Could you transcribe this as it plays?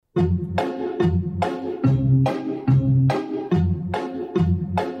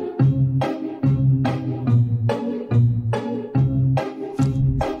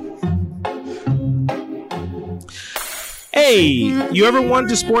You ever wanted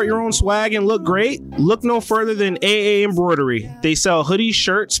to sport your own swag and look great? Look no further than AA Embroidery. They sell hoodies,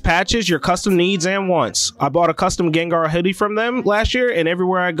 shirts, patches, your custom needs and wants. I bought a custom Gengar hoodie from them last year, and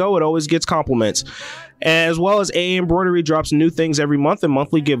everywhere I go, it always gets compliments. As well as AA Embroidery drops new things every month and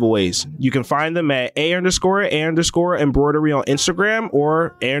monthly giveaways. You can find them at A_embroidery on Instagram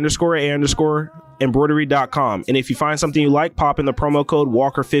or A_embroidery.com. And if you find something you like, pop in the promo code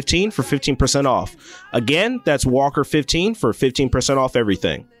Walker15 for 15% off. Again, that's Walker15 for 15% off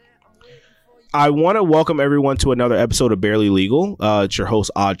everything. I want to welcome everyone to another episode of Barely Legal. It's your host,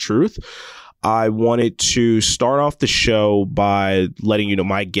 Odd Truth. I wanted to start off the show by letting you know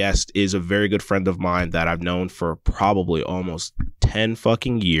my guest is a very good friend of mine that I've known for probably almost 10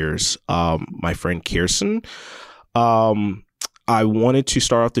 fucking years. My friend Kerstin. I wanted to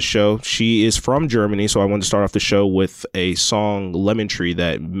start off the show. She is from Germany, so I wanted to start off the show with a song, Lemon Tree,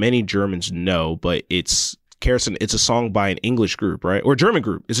 that many Germans know, but it's, Kerstin, it's a song by an English group, right? Or German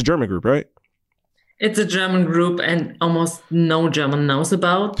group. It's a German group, right? It's a German group, and almost no German knows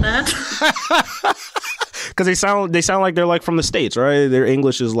about that. Because they sound like they're like from the States, right? Their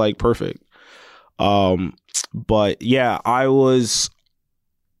English is like perfect. But yeah,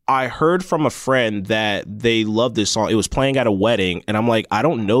 I heard from a friend that they love this song. It was playing at a wedding, and I'm like, I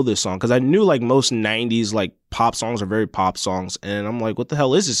don't know this song, because I knew like most 90s like pop songs are very pop songs, and I'm like, what the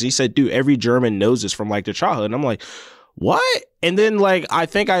hell is this? And he said, dude, every German knows this from like their childhood, and I'm like, what? And then like I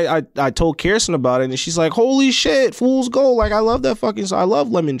think I told Kerstin about it, and she's like, holy shit, fool's gold, like I love that fucking song. I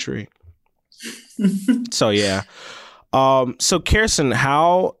love Lemon Tree. So yeah. So Kerstin,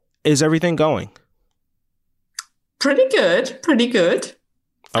 how is everything going? Pretty good.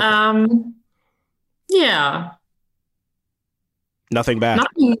 Okay. Yeah. Nothing bad.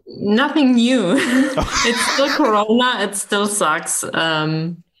 Nothing new. It's still Corona. It still sucks.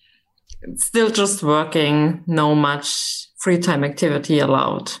 It's still just working. No much free time activity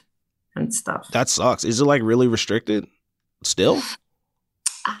allowed and stuff. That sucks. Is it like really restricted still?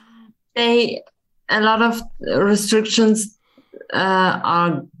 A lot of restrictions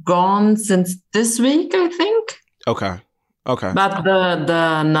are gone since this week, I think. Okay. But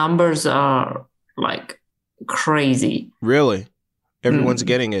the numbers are like crazy. Really? Everyone's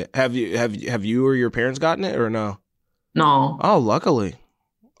getting it. Have you or your parents gotten it or no? No. Oh, luckily.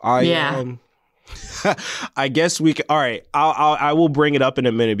 I guess we can. All right. I will bring it up in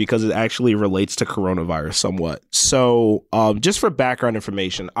a minute because it actually relates to coronavirus somewhat. So just for background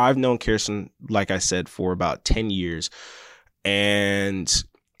information, I've known Kerstin, like I said, for about 10 years. And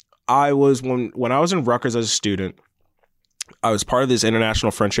I was when I was in Rutgers as a student, I was part of this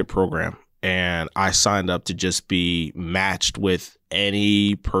international friendship program, and I signed up to just be matched with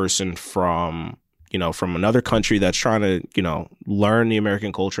any person from another country that's trying to, learn the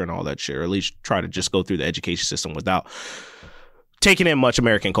American culture and all that shit, or at least try to just go through the education system without taking in much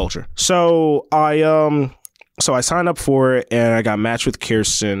American culture. So I signed up for it, and I got matched with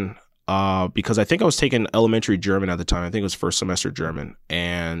Kerstin because I think I was taking elementary German at the time. I think it was first semester German,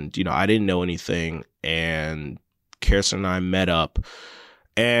 and I didn't know anything, and Kerstin and I met up,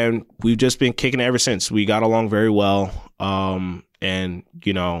 and we've just been kicking it ever since. We got along very well, and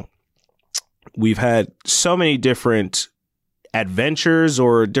we've had so many different adventures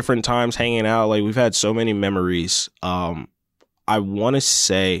or different times hanging out. Like, we've had so many memories. I want to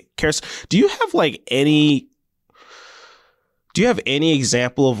say, Kerstin, do you have any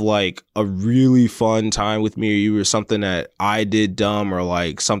example of like a really fun time with me, or you, or something that I did dumb, or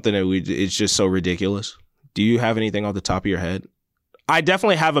like something that it's just so ridiculous? Do you have anything off the top of your head? I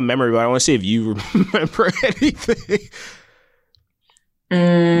definitely have a memory, but I want to see if you remember anything.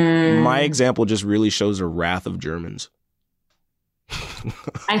 My example just really shows the wrath of Germans.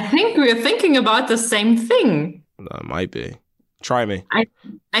 I think we're thinking about the same thing. That might be. Try me.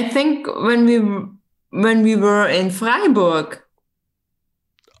 I think when we were in Freiburg.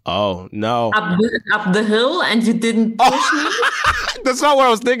 Oh, no. Up the hill, and you didn't push me. That's not what I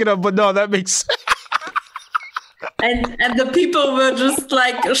was thinking of, but no, that makes sense. And the people were just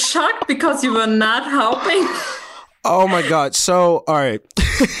like shocked because you were not helping. Oh my God. So, all right.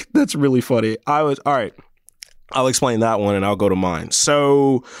 That's really funny. All right. I'll explain that one and I'll go to mine.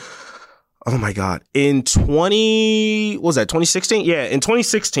 So, oh my God. In 2016? Yeah. In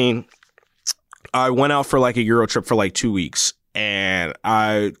 2016, I went out for like a Euro trip for like 2 weeks, and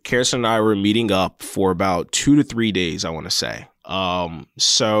Kerstin and I were meeting up for about 2 to 3 days, I want to say.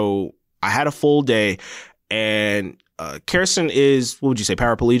 So I had a full day. And Kerstin is, what would you say,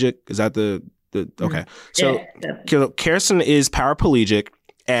 paraplegic? Is that the okay? So yeah. Kerstin is paraplegic,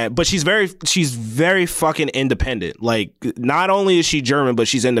 But she's very fucking independent. Like, not only is she German, but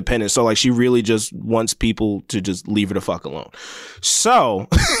she's independent. So like, she really just wants people to just leave her the fuck alone. So,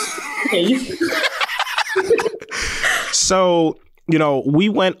 so, you know, we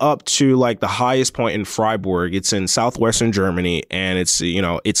went up to like the highest point in Freiburg. It's in southwestern Germany, and it's, you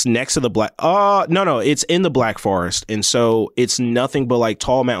know, it's next to the it's in the Black Forest. And so it's nothing but like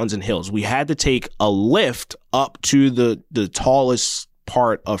tall mountains and hills. We had to take a lift up to the tallest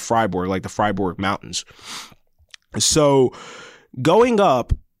part of Freiburg, like the Freiburg Mountains. So going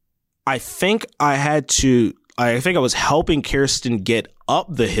up, I think I was helping Kerstin get up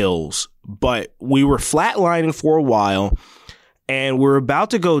the hills, but we were flatlining for a while. And we're about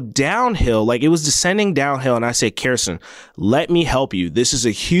to go downhill, like it was descending downhill. And I said, Kerstin, let me help you. This is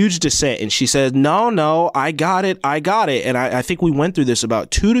a huge descent. And she said, no, I got it. And I think we went through this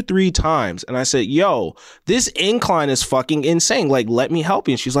about 2 to 3 times. And I said, yo, this incline is fucking insane. Like, let me help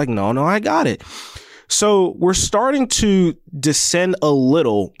you. And she's like, no, I got it. So we're starting to descend a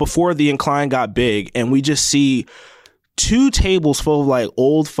little before the incline got big. And we just see 2 tables full of like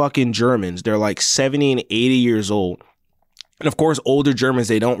old fucking Germans. They're like 70 and 80 years old. And of course, older Germans,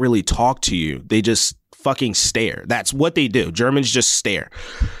 they don't really talk to you. They just fucking stare. That's what they do. Germans just stare.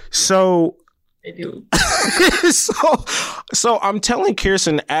 So they do. so I'm telling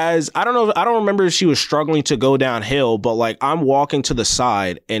Kerstin, I don't remember if she was struggling to go downhill, but like I'm walking to the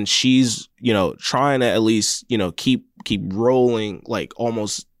side and she's, you know, trying to at least, you know, keep rolling like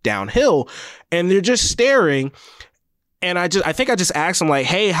almost downhill, and they're just staring. And I think I just asked them like,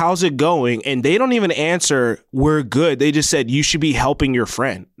 hey, how's it going? And they don't even answer, we're good. They just said, you should be helping your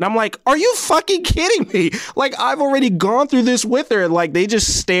friend. And I'm like, are you fucking kidding me? Like, I've already gone through this with her. Like, they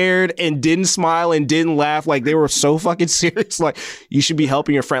just stared and didn't smile and didn't laugh. Like, they were so fucking serious. Like, you should be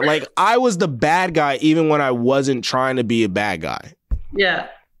helping your friend. Like, I was the bad guy even when I wasn't trying to be a bad guy. Yeah.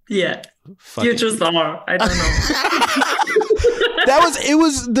 You just are. I don't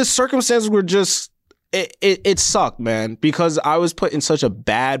know. The circumstances were just, It sucked, man, because I was put in such a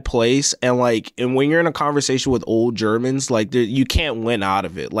bad place. And when you're in a conversation with old Germans, like you can't win out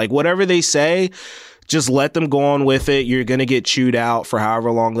of it. Like whatever they say, just let them go on with it. You're going to get chewed out for however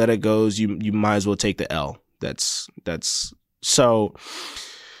long that it goes. You might as well take the L. That's so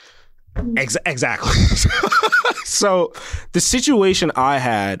exactly. So the situation I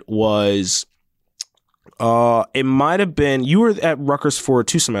had was, it might have been, you were at Rutgers for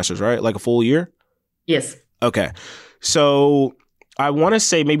 2 semesters, right? Like a full year? Yes. Okay. So I want to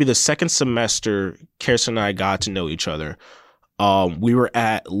say maybe the second semester, Kerstin and I got to know each other. We were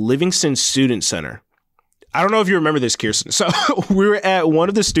at Livingston Student Center. I don't know if you remember this, Kerstin. So we were at one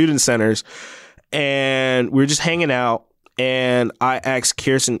of the student centers and we were just hanging out. And I asked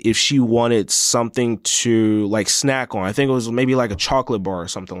Kerstin if she wanted something to like snack on. I think it was maybe like a chocolate bar or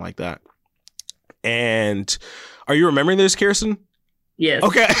something like that. And are you remembering this, Kerstin? Yes.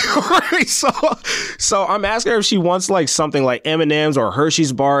 Okay. Right. So I'm asking her if she wants like something like M&M's or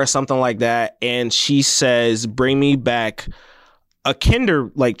Hershey's bar or something like that. And she says, bring me back a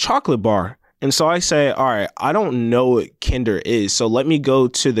Kinder like chocolate bar. And so I say, all right, I don't know what Kinder is. So let me go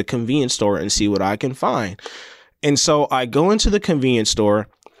to the convenience store and see what I can find. And so I go into the convenience store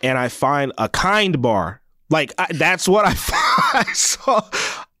and I find a Kind bar. Like that's what I find. So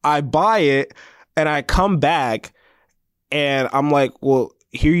I buy it and I come back. And I'm like, well,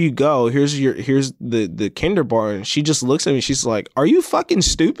 here you go. Here's the Kinder bar. And she just looks at me. She's like, are you fucking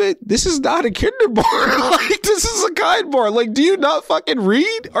stupid? This is not a Kinder bar. Like, this is a Kind bar. Like, do you not fucking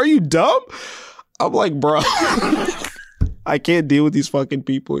read? Are you dumb? I'm like, bro, I can't deal with these fucking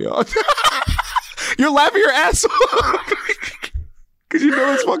people, y'all. You're laughing your ass off. Because you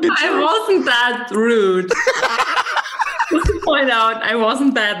know it's fucking true. I wasn't that rude. Point out, I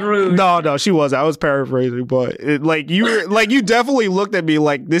wasn't that rude. No, she wasn't. I was paraphrasing, but you definitely looked at me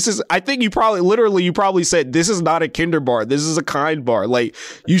like this is. I think you probably said this is not a Kinder bar. This is a Kind bar. Like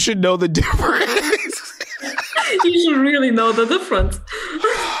you should know the difference. You should really know the difference.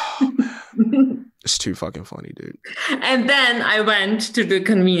 It's too fucking funny, dude. And then I went to the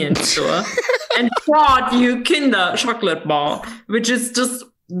convenience store and bought you Kinder chocolate bar, which is just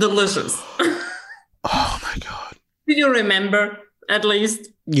delicious. Oh my God. Do you remember, at least?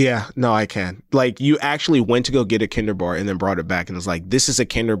 Yeah, no, I can. Like, you actually went to go get a Kinder bar and then brought it back and was like, this is a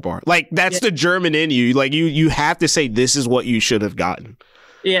Kinder bar. Like, that's the German in you. Like, you have to say this is what you should have gotten.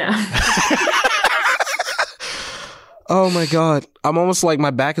 Yeah. Oh, my God. I'm almost like,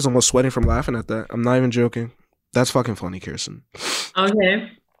 my back is almost sweating from laughing at that. I'm not even joking. That's fucking funny, Kerstin. Okay.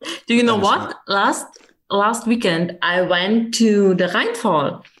 Do you know what? Last weekend, I went to the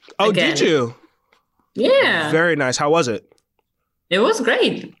Rheinfall. Oh, again. Did you? Yeah. Very nice. How was it? It was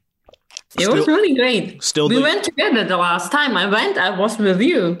great. It was really great. We went together the last time I went. I was with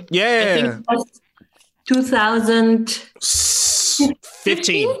you. Yeah. I think it was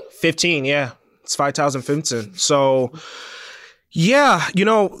 2015. 15, yeah. It's 2015. So, yeah,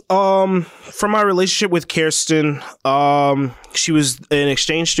 from my relationship with Kerstin, she was an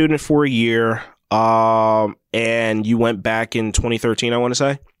exchange student for a year, and you went back in 2013, I want to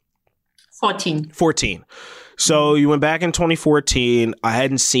say? 14. So you went back in 2014. I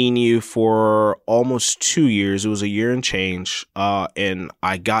hadn't seen you for almost 2 years. It was a year and change. And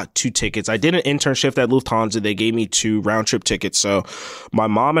I got 2 tickets. I did an internship at Lufthansa. They gave me 2 round trip tickets. So my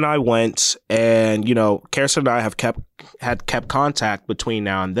mom and I went, and, Kerstin and I had kept contact between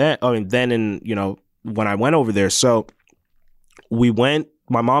now and then. I mean, then and, when I went over there. So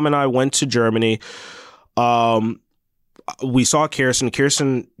my mom and I went to Germany. We saw Kerstin.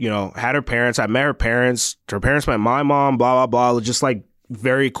 Kerstin, had her parents. I met her parents. Her parents met my mom, blah, blah, blah. Just like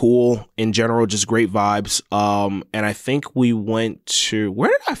very cool in general, just great vibes. And I think we went to,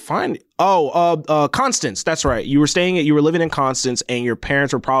 where did I find it? Constance. That's right. You were living in Constance, and your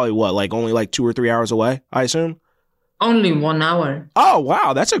parents were probably only like 2 or 3 hours away, I assume? Only 1 hour. Oh,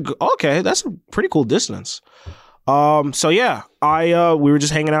 wow. That's a pretty cool distance. So yeah, we were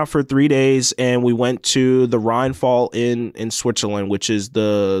just hanging out for 3 days, and we went to the Rheinfall in Switzerland, which is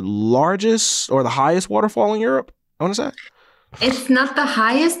the largest or the highest waterfall in Europe, I want to say. It's not the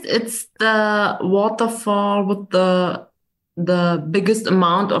highest. It's the waterfall with the biggest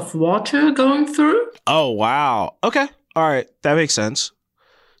amount of water going through. Oh, wow. Okay. All right. That makes sense.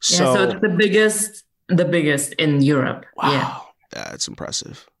 So it's the biggest in Europe. Wow. Yeah. That's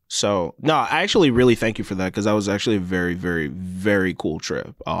impressive. So, no, I actually really thank you for that, because that was actually a very, very, very cool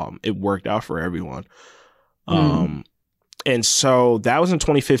trip. It worked out for everyone. And so that was in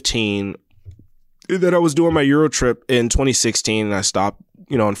 2015. Then I was doing my Euro trip in 2016, and I stopped,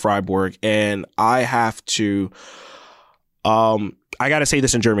 in Freiburg. And I have to, I got to say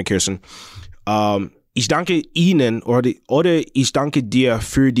this in German, Kerstin. Ich danke Ihnen oder ich danke dir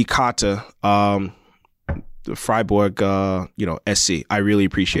für die Karte. Freiburg, SC. I really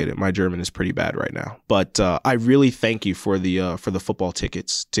appreciate it. My German is pretty bad right now, but I really thank you for the football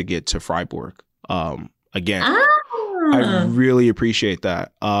tickets to get to Freiburg. Again, I really appreciate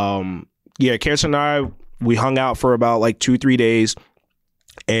that. Kerstin and I, we hung out for about 2-3 days,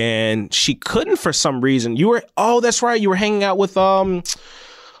 and she couldn't for some reason. That's right. You were hanging out with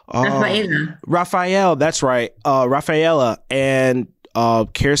Raphael. That's right, Rafaela, and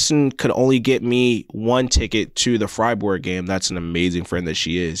Kerstin could only get me 1 ticket to the Freiburg game. That's an amazing friend that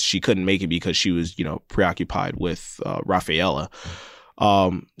she is. She couldn't make it because she was, preoccupied with Rafaela.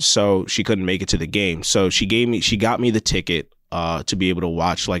 So she couldn't make it to the game. So she got me the ticket to be able to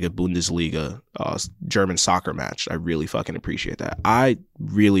watch a Bundesliga German soccer match. I really fucking appreciate that. I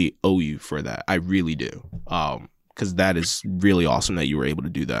really owe you for that. I really do. Because that is really awesome that you were able to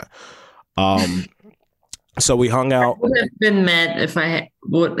do that. So we hung out. I would have been mad if I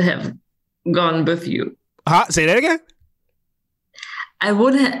would have gone with you. Say that again? I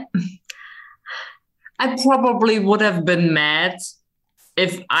probably would have been mad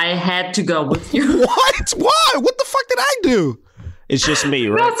if I had to go with you. What? Why? What the fuck did I do? It's just me,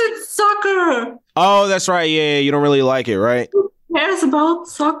 right? Because it's soccer. Oh, that's right. Yeah, you don't really like it, right? Who cares about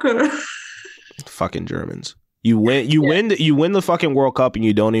soccer? Fucking Germans. You win the fucking World Cup, and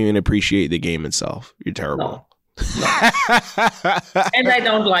you don't even appreciate the game itself. You're terrible. No. And I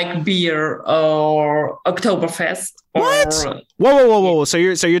don't like beer or Oktoberfest. What? Whoa. So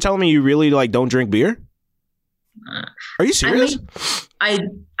you're telling me you really don't drink beer? Are you serious? I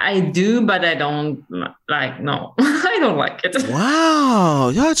do, but I don't like. No, I don't like it.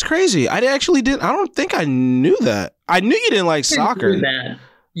 Wow, yeah, that's crazy. I don't think I knew that. I knew you didn't like soccer.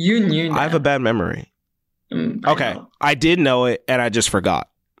 You knew that. I have a bad memory. Okay, I did know it, and I just forgot.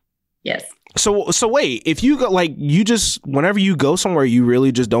 Yes. So wait, if you go you just whenever you go somewhere, you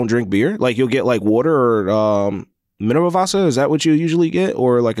really just don't drink beer? You'll get water or mineral Wasser? Is that what you usually get,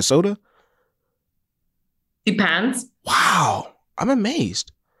 or a soda? Depends. Wow, I'm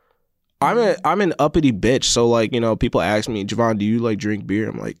amazed. I'm an uppity bitch, so people ask me, Javon, do you drink beer?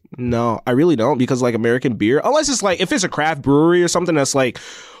 I'm like, no, I really don't, because American beer, unless it's if it's a craft brewery or something that's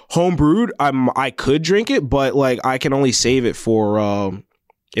home brewed, I could drink it, but I can only save it for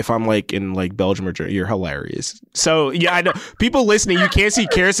if I'm in Belgium or Germany. You're hilarious. So yeah, I know people listening, you can't see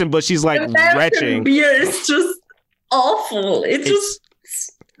Kerstin, but she's retching. Beer is just awful. It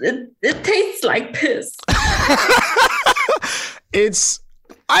tastes like piss. I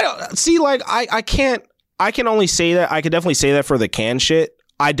can only say that. I could definitely say that for the can shit.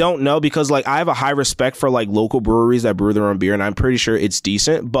 I don't know because like I have a high respect for like local breweries that brew their own beer, and I'm pretty sure it's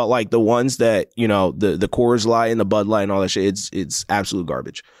decent. But like the ones that, you know, the Coors Light and the Bud Light and all that shit, it's absolute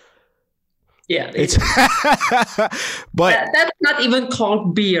garbage. Yeah, it's but that's not even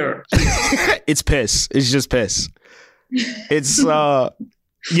called beer. It's piss. It's just piss. It's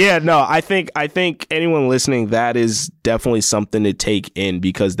yeah, no, I think anyone listening, that is definitely something to take in,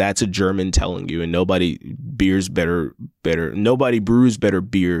 because that's a German telling you, and nobody brews better beer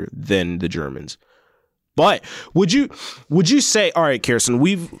than the Germans. But would you say, all right,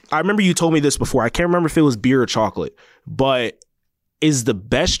 Kerstin, I remember you told me this before. I can't remember if it was beer or chocolate, but is the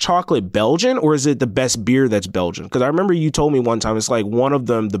best chocolate Belgian, or is it the best beer that's Belgian? Because I remember you told me one time it's like one of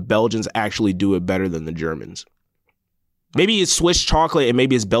them, the Belgians actually do it better than the Germans. Maybe it's Swiss chocolate and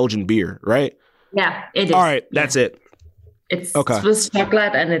maybe it's Belgian beer, right? Yeah, it is. All right, that's it. It's Swiss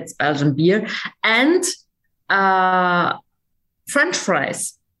chocolate and it's Belgian beer. And French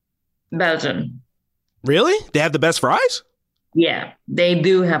fries, Belgian. Really? They have the best fries? Yeah, they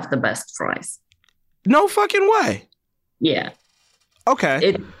do have the best fries. No fucking way. Yeah. Okay.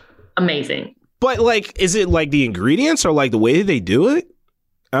 It's amazing. But like, is it like the ingredients or like the way they do it?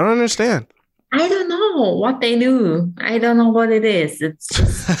 I don't understand. I don't know what they do. I don't know what it is. It's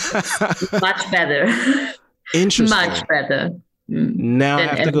just much better. Interesting. Much better. Now I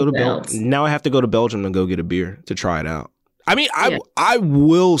have to go to Belgium. Now I have to go to Belgium and go get a beer to try it out. I mean, I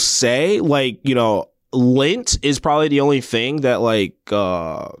will say, like, you know, Lindt is probably the only thing that like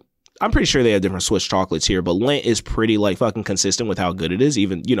I'm pretty sure they have different Swiss chocolates here, but Lindt is pretty like fucking consistent with how good it is,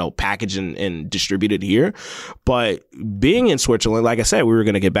 even, you know, packaged and distributed here. But being in Switzerland, like I said, we were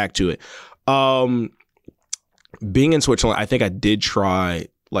going to get back to it. Being in Switzerland, I think I did try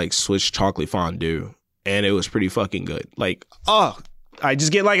like Swiss chocolate fondue, and it was pretty fucking good. Like, I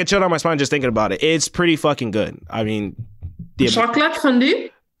just get like a chill down my spine just thinking about it. It's pretty fucking good. I mean, chocolate fondue?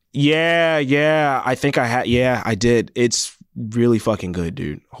 Yeah. I think I had. Yeah, I did. It's really fucking good,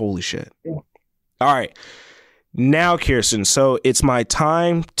 dude. Holy shit. Yeah. All right. Now, Kerstin, so it's my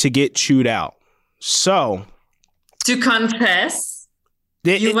time to get chewed out. So, to confess,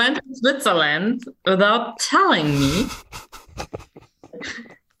 you went to Switzerland without telling me.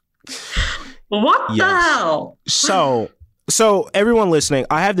 What the hell? So everyone listening,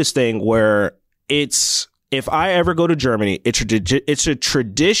 I have this thing where if I ever go to Germany, it's a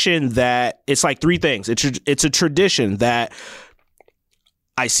tradition that it's like three things. It's a tradition that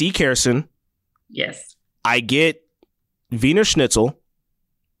I see Kerstin. Yes. I get Wiener Schnitzel,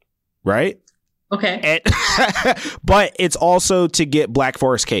 right? Okay. But it's also to get Black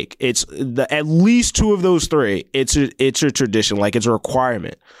Forest cake. It's at least two of those three. It's a tradition, like it's a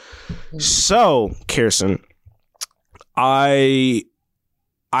requirement. So, Kerstin, I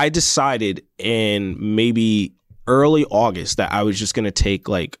decided in maybe early August that I was just going to take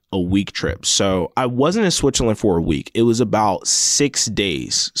like a week trip. So I wasn't in Switzerland for a week. It was about 6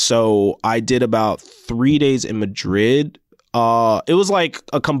 days. So I did about 3 days in Madrid. It was like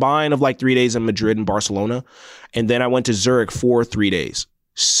a combine of like 3 days in Madrid and Barcelona. And then I went to Zurich for 3 days.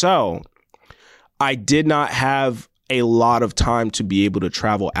 So I did not have a lot of time to be able to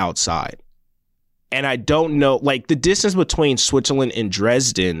travel outside. And I don't know, like the distance between Switzerland and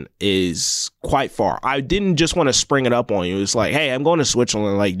Dresden is quite far. I didn't just want to spring it up on you. It's like, hey, I'm going to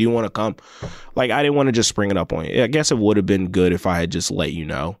Switzerland. Like, do you want to come? Like, I didn't want to just spring it up on you. I guess it would have been good if I had just let you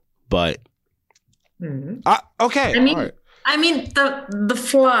know. But okay. I mean, the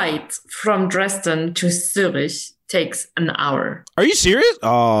flight from Dresden to Zurich takes an hour. Are you serious?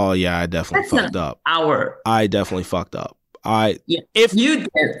 Oh, yeah, I definitely fucked up. Hour. I definitely fucked up. If you did,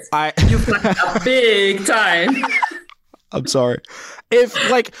 you fucked up big time. I'm sorry.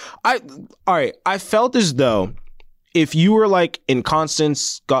 I felt as though if you were like in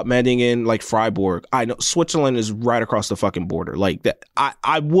Constance, Gottmedingen, like Freiburg, I know Switzerland is right across the fucking border. Like that,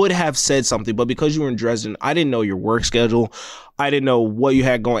 I would have said something, but because you were in Dresden, I didn't know your work schedule. I didn't know what you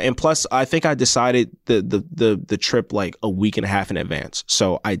had going, and plus, I think I decided the trip like a week and a half in advance.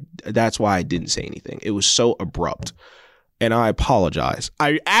 So that's why I didn't say anything. It was so abrupt, and I apologize.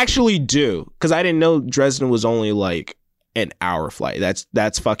 I actually do, because I didn't know Dresden was only like an hour flight.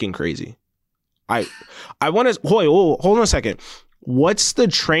 That's fucking crazy. I want to hold on a second. What's the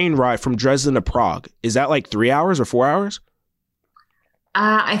train ride from Dresden to Prague? Is that like 3 hours or 4 hours?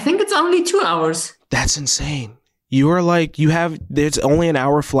 I think it's only 2 hours. That's insane. There's only an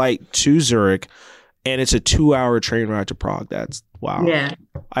hour flight to Zurich, and it's a 2 hour train ride to Prague. That's wow. Yeah.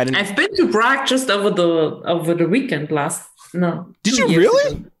 I've been to Prague just over the weekend Did you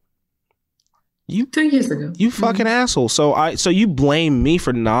really? Ago. 2 years ago. You fucking asshole. So you blame me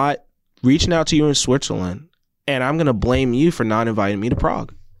for not reaching out to you in Switzerland. and I'm gonna blame you for not inviting me to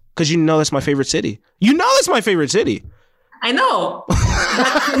Prague because you know that's my favorite city. You know that's my favorite city. I know.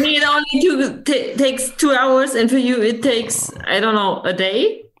 But for me, it only takes 2 hours, and for you, it takes, I don't know, a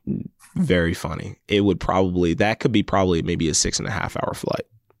day. Very funny. That could be probably maybe a 6.5 hour flight,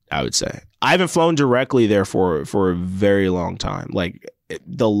 I would say. I haven't flown directly there for a very long time. Like,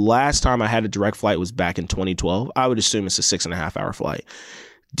 the last time I had a direct flight was back in 2012. I would assume it's a 6.5 hour flight.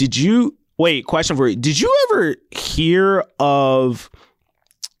 Question for you. Did you ever hear of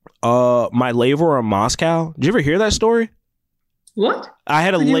my layover in Moscow? Did you ever hear that story? What? I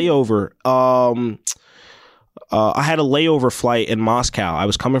had a layover. I had a layover flight in Moscow. I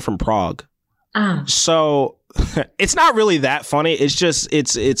was coming from Prague. So it's not really that funny. It's just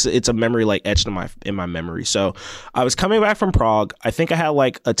it's a memory like etched in my memory. So I was coming back from Prague. I think I had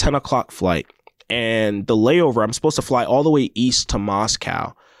like a 10 o'clock flight, and the layover, I'm supposed to fly all the way east to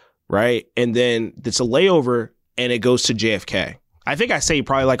Moscow, right? And then it's a layover and it goes to JFK. I think I saved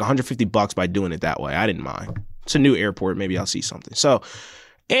probably like $150 by doing it that way. I didn't mind. It's a new airport. Maybe I'll see something. So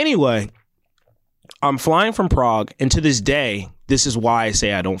anyway, I'm flying from Prague, and to this day, this is why I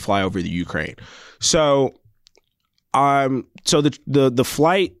say I don't fly over the Ukraine. So the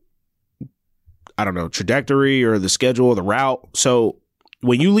flight, I don't know, trajectory or the schedule or the route. So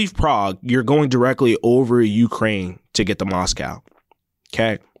when you leave Prague, you're going directly over Ukraine to get to Moscow.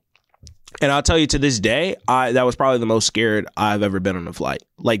 Okay. And I'll tell you, to this day, that was probably the most scared I've ever been on a flight.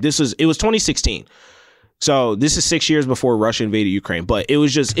 Like, it was 2016. So this is 6 years before Russia invaded Ukraine, but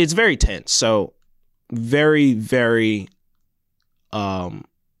it's very tense. So very, very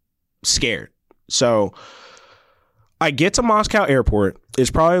scared. So I get to Moscow airport.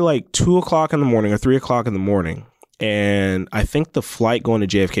 It's probably like 2 o'clock in the morning or 3 o'clock in the morning. And I think the flight going to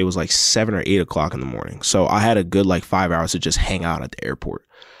JFK was like 7 or 8 o'clock in the morning. So I had a good like 5 hours to just hang out at the airport.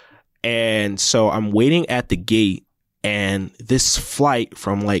 And so I'm waiting at the gate, and this flight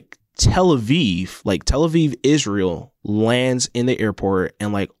from like Tel Aviv, Israel, lands in the airport,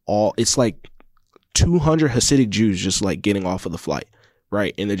 and it's like 200 Hasidic Jews just like getting off of the flight,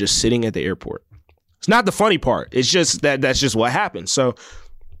 right? And they're just sitting at the airport. It's not the funny part. It's just that's just what happened. So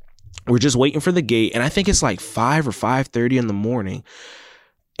we're just waiting for the gate, and I think it's like 5 or 5:30 in the morning,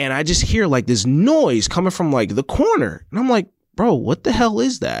 and I just hear like this noise coming from like the corner, and I'm like, bro, what the hell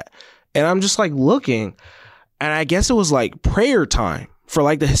is that? And I'm just like looking, and I guess it was like prayer time for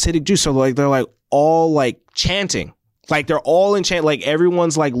like the Hasidic Jews. So like they're like all like chanting, like they're all in chant, like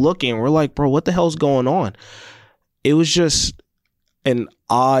everyone's like looking. We're like, bro, what the hell's going on? It was just an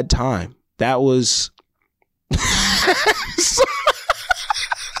odd time. That was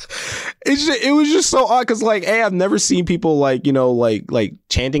it was just so odd because like, I've never seen people like, you know, like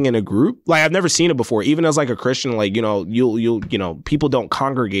chanting in a group. Like, I've never seen it before. Even as like a Christian, like, you know, you'll people don't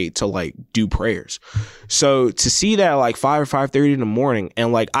congregate to like do prayers. So to see that like 5 or 5:30 in the morning,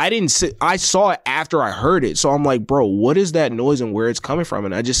 and like I saw it after I heard it. So I'm like, bro, what is that noise and where it's coming from?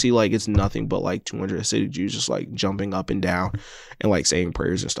 And I just see like it's nothing but like 200 Hasidic Jews just like jumping up and down and like saying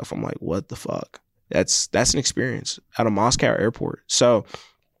prayers and stuff. I'm like, what the fuck? That's an experience at a Moscow airport. So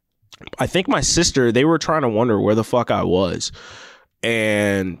I think my sister, they were trying to wonder where the fuck I was.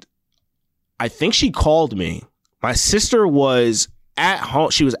 And I think she called me. My sister was at home.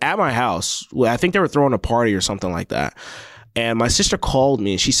 She was at my house. I think they were throwing a party or something like that. And my sister called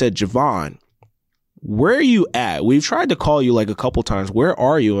me and she said, Javon, where are you at? We've tried to call you like a couple times. Where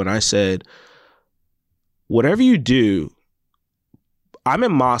are you? And I said, whatever you do, I'm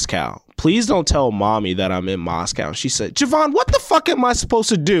in Moscow. Please don't tell mommy that I'm in Moscow. And she said, Javon, what the fuck am I supposed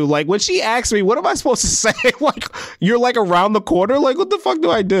to do? Like, when she asked me, what am I supposed to say? Like, you're like around the corner? Like, what the fuck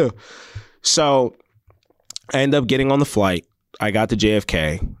do I do? So I ended up getting on the flight. I got to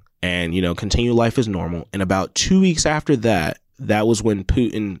JFK and, you know, continue life as normal. And about 2 weeks after that, that was when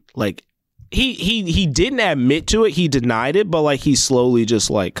Putin, like, he didn't admit to it. He denied it, but like he slowly just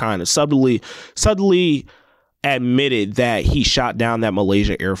like kind of subtly admitted that he shot down that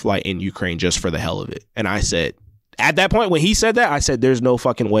Malaysia air flight in Ukraine just for the hell of it. And I said, at that point, when he said that, I said, there's no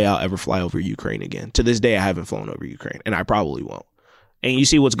fucking way I'll ever fly over Ukraine again. To this day, I haven't flown over Ukraine, and I probably won't. And you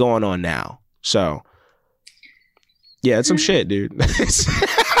see what's going on now. So, yeah, it's some shit, dude.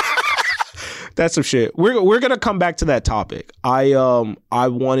 That's some shit. We're gonna come back to that topic. I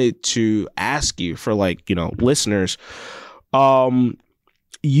wanted to ask you, for like, you know, listeners,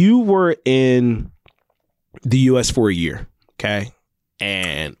 you were in the US for a year, okay?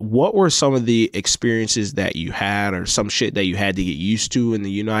 And what were some of the experiences that you had, or some shit that you had to get used to in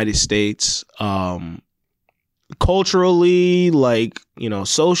the United States, culturally, like, you know,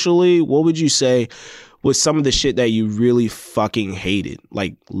 socially? What would you say was some of the shit that you really fucking hated,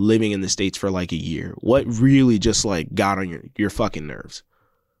 like living in the States for like a year? What really just like got on your fucking nerves?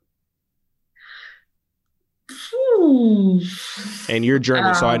 And you're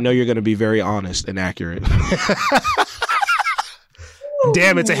German, so I know you're going to be very honest and accurate.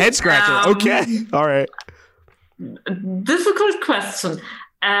 Damn, it's a head scratcher. Okay. All right. Difficult question.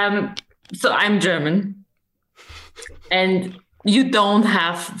 So I'm German. And you don't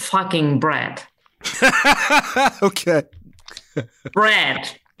have fucking bread. Okay.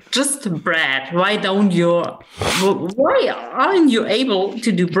 Bread. Just bread. Why aren't you able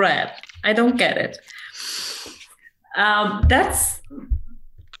to do bread? I don't get it. That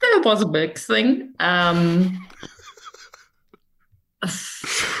was a big thing. I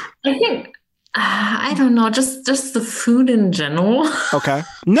think I don't know, just the food in general. Okay.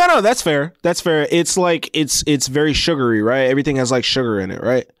 No, that's fair. That's fair. It's like it's very sugary, right? Everything has like sugar in it,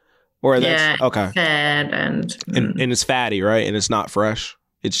 right? Or that's okay. Fat and it's fatty, right? And it's not fresh.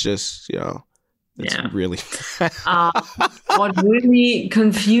 It's just, it's really what really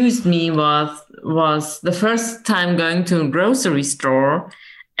confused me was the first time going to a grocery store,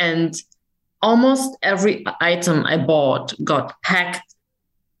 and almost every item I bought got packed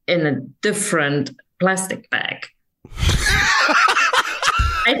in a different plastic bag.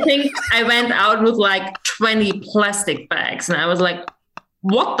 I think I went out with like 20 plastic bags, and I was like,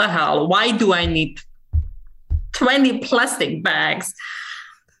 what the hell? Why do I need 20 plastic bags?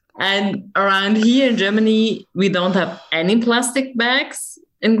 And around here in Germany, we don't have any plastic bags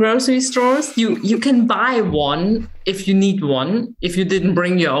in grocery stores. You can buy one if you need one, if you didn't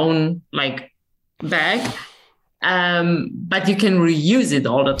bring your own like bag. But you can reuse it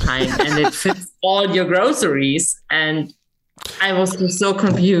all the time, and it fits all your groceries. And I was just so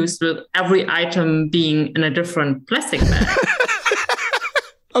confused with every item being in a different plastic bag.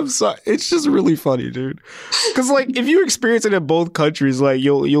 I'm sorry. It's just really funny, dude. Because like, if you experience it in both countries, like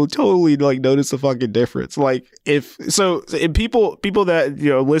you'll totally like notice the fucking difference. Like if people that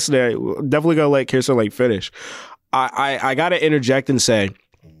listen, definitely gonna let Kerstin like finish. I gotta interject and say,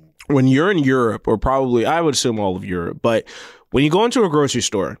 when you're in Europe, or probably I would assume all of Europe, but when you go into a grocery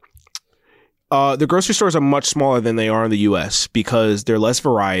store, the grocery stores are much smaller than they are in the US because there's less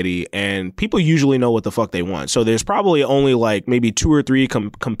variety and people usually know what the fuck they want. So there's probably only like maybe 2 or 3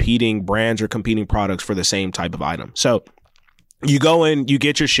 competing brands or competing products for the same type of item. So you go in, you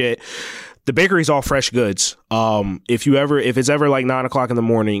get your shit. The bakery's all fresh goods. If it's ever like 9 o'clock in the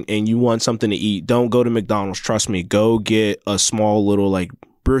morning and you want something to eat, don't go to McDonald's. Trust me, go get a small little like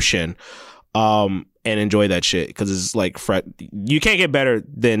Brötchen, and enjoy that shit, because it's like you can't get better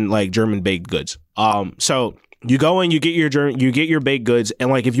than like German baked goods. So you go in, you get your baked goods,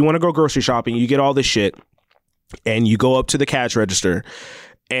 and like if you want to go grocery shopping, you get all this shit, and you go up to the cash register,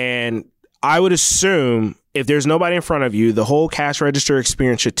 and I would assume if there's nobody in front of you, the whole cash register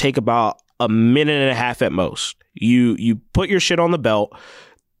experience should take about a minute and a half at most. You put your shit on the belt.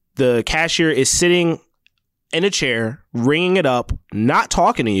 The cashier is sitting in a chair, ringing it up, not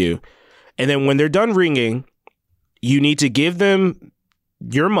talking to you. And then when they're done ringing, you need to give them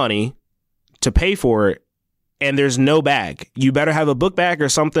your money to pay for it. And there's no bag. You better have a book bag or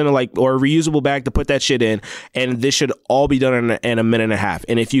something or a reusable bag to put that shit in. And this should all be done in a minute and a half.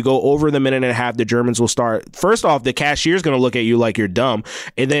 And if you go over the minute and a half, the Germans will start. First off, the cashier's going to look at you like you're dumb.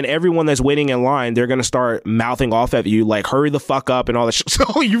 And then everyone that's waiting in line, they're going to start mouthing off at you like, hurry the fuck up and all that shit.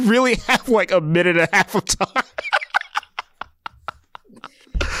 So you really have like a minute and a half of time.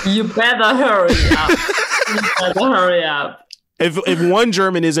 You better hurry up. If one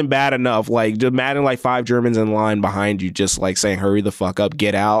German isn't bad enough, like imagine like 5 Germans in line behind you just like saying, hurry the fuck up,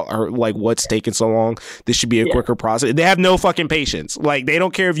 get out, or like, what's taking so long? This should be a quicker process. They have no fucking patience. Like, they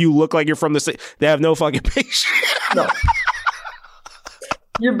don't care if you look like you're from the city. They have no fucking patience. No.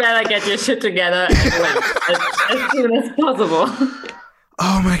 You better get your shit together and wait as soon as possible.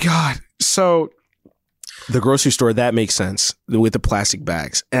 Oh my God. So the grocery store, that makes sense with the plastic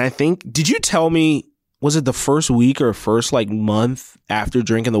bags. And I think, did you tell me, was it the first week or first like month after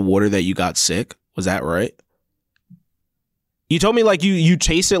drinking the water that you got sick? Was that right? You told me like you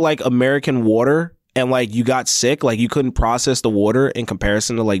tasted like American water and like you got sick, like you couldn't process the water in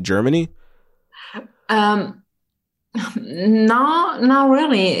comparison to like Germany? No, not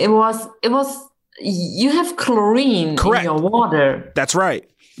really. It was you have chlorine Correct. in your water. That's right.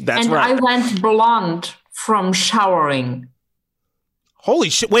 Right. I went blonde from showering.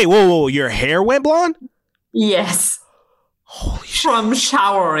 Holy shit. Wait, whoa. Your hair went blonde? Yes. Holy shit. From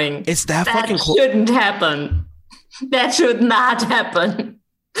showering. It's that fucking close. That shouldn't happen. That should not happen.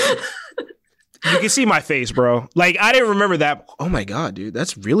 You can see my face, bro. Like, I didn't remember that. Oh my God, dude.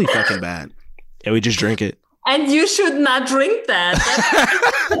 That's really fucking bad. And we just drink it. And you should not drink that.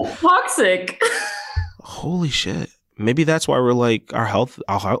 That's toxic. Holy shit. Maybe that's why we're like our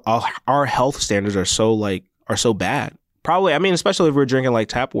health standards are so bad. Probably. I mean, especially if we're drinking like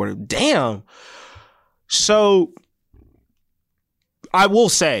tap water. Damn. So I will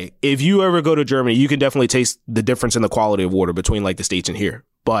say, if you ever go to Germany, you can definitely taste the difference in the quality of water between like the States and here.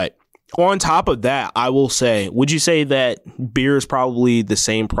 But on top of that, I will say, would you say that beer is probably the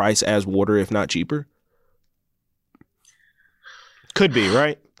same price as water, if not cheaper? Could be,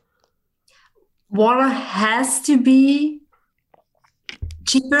 right? Water has to be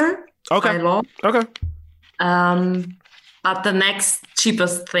cheaper. Okay. By law. Okay. But the next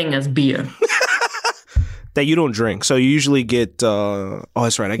cheapest thing is beer. That you don't drink. So you usually get,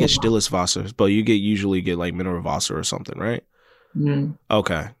 that's right. I get Stilles Wasser, but you usually get like mineral Wasser or something, right? Mm.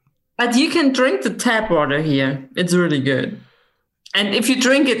 Okay. But you can drink the tap water here. It's really good. And if you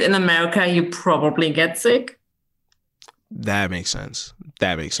drink it in America, you probably get sick. That makes sense.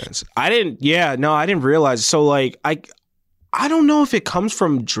 I didn't realize. So like, I don't know if it comes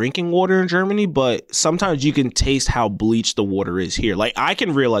from drinking water in Germany, but sometimes you can taste how bleached the water is here. Like I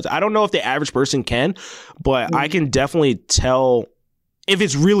can realize, I don't know if the average person can, but I can definitely tell if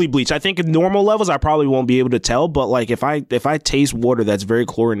it's really bleached. I think at normal levels, I probably won't be able to tell. But like if I taste water that's very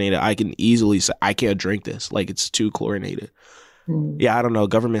chlorinated, I can easily say I can't drink this. Like it's too chlorinated. Yeah, I don't know.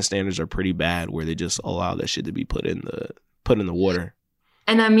 Government standards are pretty bad where they just allow that shit to be put in the water.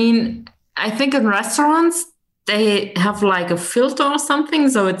 And I mean, I think in restaurants they have like a filter or something,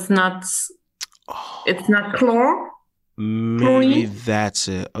 so it's not chlor. Maybe chlorine. That's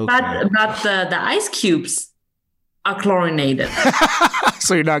it. Okay. But the ice cubes are chlorinated.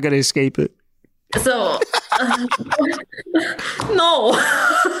 So you're not gonna escape it. So no,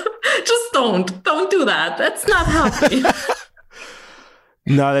 just don't do that. That's not healthy.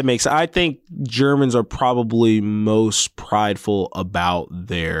 No, that makes. I think Germans are probably most prideful about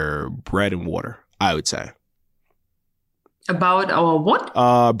their bread and water, I would say. About our what?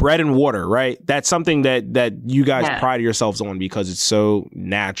 Bread and water, right? That's something that you guys pride yourselves on because it's so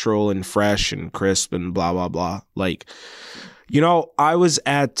natural and fresh and crisp and blah, blah, blah. Like, I was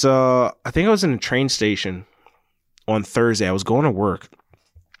at, I think I was in a train station on Thursday. I was going to work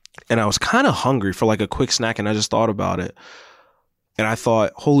and I was kind of hungry for like a quick snack and I just thought about it. And I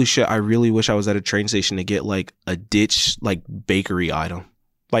thought, holy shit, I really wish I was at a train station to get like a ditch, like bakery item.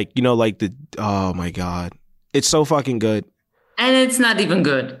 Like, oh my God. It's so fucking good. And it's not even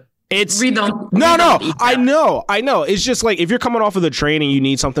good. I know. It's just like if you're coming off of the train and you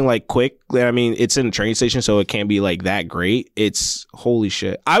need something like quick, I mean, it's in a train station, so it can't be like that great. It's holy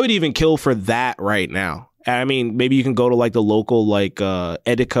shit. I would even kill for that right now. I mean, maybe you can go to like the local like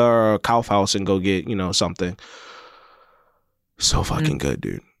Edeka or Kaufhaus and go get, something. So fucking good,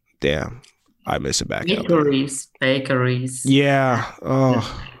 dude. Damn. I miss it back. Bakeries. Yeah.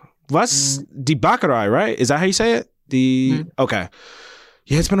 Was die Bäckerei, right? Is that how you say it? Okay.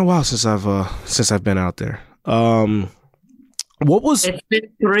 Yeah, it's been a while since I've been out there. It's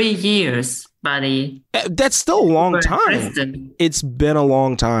been 3 years, buddy. That's still a long time. It's been a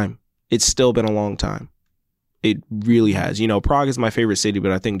long time. It's still been a long time. It really has. Prague is my favorite city,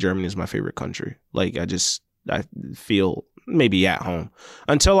 but I think Germany is my favorite country. Like I feel maybe at home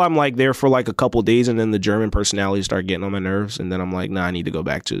until I'm like there for like a couple days and then the German personalities start getting on my nerves and then I'm like, nah, I need to go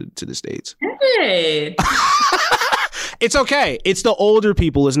back to the States. Hey. It's okay. It's the older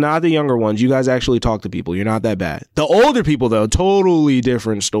people. It's not the younger ones. You guys actually talk to people. You're not that bad. The older people though, totally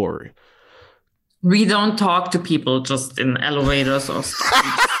different story. We don't talk to people just in elevators or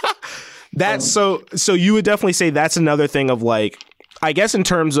stuff. That's so you would definitely say that's another thing of like, I guess in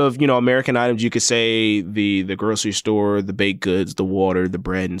terms of, American items, you could say the grocery store, the baked goods, the water, the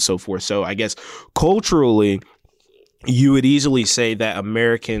bread, and so forth. So I guess culturally, you would easily say that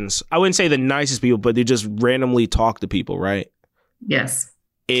Americans, I wouldn't say the nicest people, but they just randomly talk to people, right? Yes.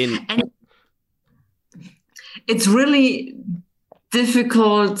 And it's really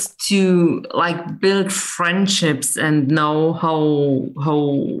difficult to like build friendships and know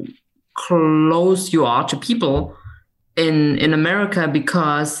how close you are to people in America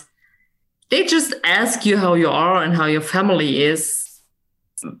because they just ask you how you are and how your family is,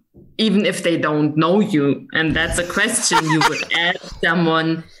 even if they don't know you. And that's a question you would ask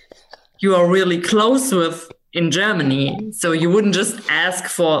someone you are really close with in Germany. So you wouldn't just ask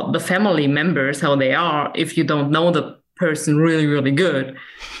for the family members how they are if you don't know the person really, really good.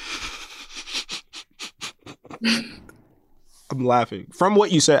 I'm laughing. From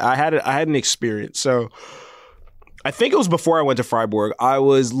what you said, I had an experience. So I think it was before I went to Freiburg. I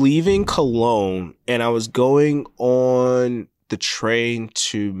was leaving Cologne and I was going on the train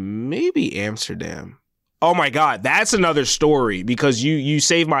to maybe Amsterdam. Oh my God, that's another story because you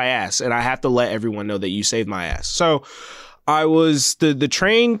saved my ass, and I have to let everyone know that you saved my ass. So I was the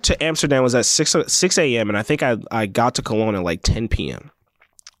train to Amsterdam was at 6 a.m. and I think I got to Cologne at like 10 p.m.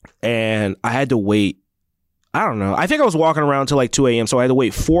 and I had to wait. I don't know. I think I was walking around till like 2 a.m. So I had to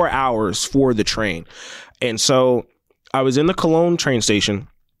wait 4 hours for the train. And so I was in the Cologne train station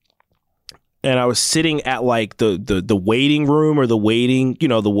and I was sitting at like the waiting room or the waiting, you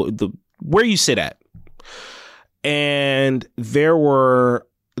know, the where you sit at. And there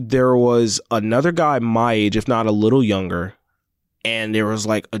was another guy my age, if not a little younger, and there was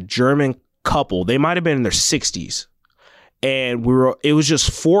like a German couple. They might have been in their 60s. And it was just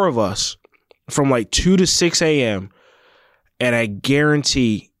four of us from like 2 to 6 a.m. And I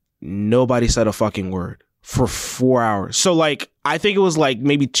guarantee nobody said a fucking word for 4 hours. So like, I think it was like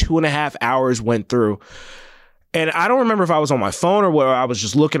maybe 2.5 hours went through. And I don't remember if I was on my phone or whether I was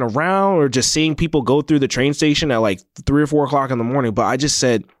just looking around or just seeing people go through the train station at like 3 or 4 o'clock in the morning. But I just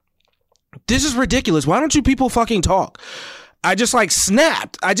said, this is ridiculous. Why don't you people fucking talk? I just like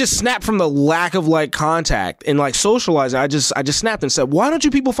snapped. I just snapped from the lack of like contact and like socializing. I just snapped and said, why don't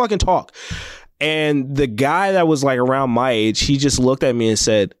you people fucking talk? And the guy that was like around my age, he just looked at me and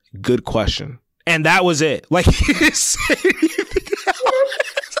said, good question. And that was it. Like, he didn't say anything else.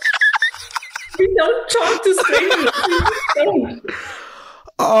 We don't talk to strangers.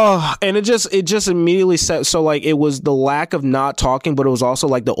 Oh, and it just immediately said, so like it was the lack of not talking, but it was also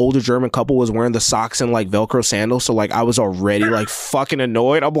like the older German couple was wearing the socks and like Velcro sandals. So like I was already like fucking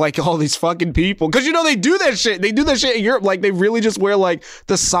annoyed. I'm like, all these fucking people, because you know they do that shit. They do that shit in Europe. Like they really just wear like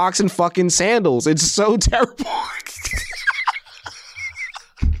the socks and fucking sandals. It's so terrible.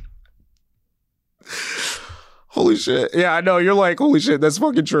 Holy shit. Yeah, I know. You're like, holy shit, that's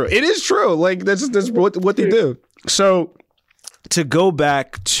fucking true. It is true. Like that's what they do. So to go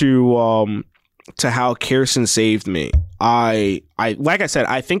back to how Kerstin saved me, I like I said,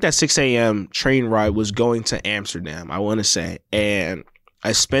 I think that 6 a.m. train ride was going to Amsterdam, I want to say. And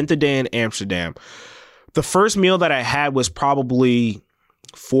I spent the day in Amsterdam. The first meal that I had was probably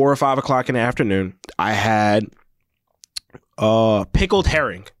 4 or 5 o'clock in the afternoon. I had pickled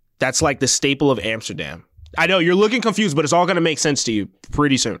herring. That's like the staple of Amsterdam. I know you're looking confused, but it's all going to make sense to you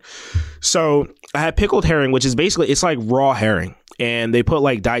pretty soon. So I had pickled herring, which is basically, it's like raw herring. And they put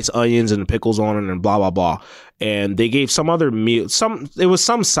like diced onions and pickles on it and blah, blah, blah. And they gave some other meal, it was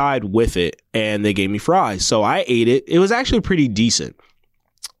some side with it. And they gave me fries. So I ate it. It was actually pretty decent.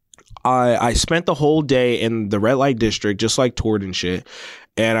 I spent the whole day in the red light district, just like toured and shit.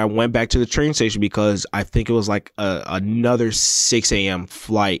 And I went back to the train station because I think it was like another 6 a.m.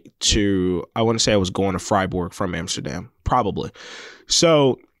 flight to, I want to say I was going to Freiburg from Amsterdam, probably.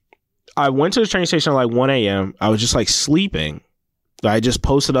 So I went to the train station at like 1 a.m. I was just like sleeping. I just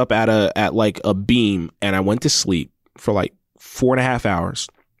posted up at like a beam and I went to sleep for like 4.5 hours.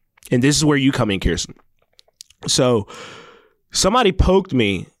 And this is where you come in, Kerstin. So somebody poked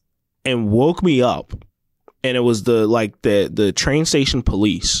me and woke me up. And it was the train station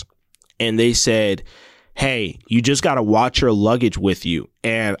police. And they said, hey, you just got to watch your luggage with you.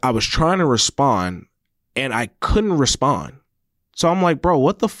 And I was trying to respond and I couldn't respond. So I'm like, bro,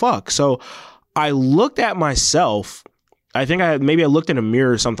 what the fuck? So I looked at myself. I think I looked in a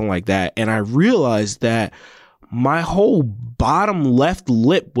mirror or something like that. And I realized that my whole bottom left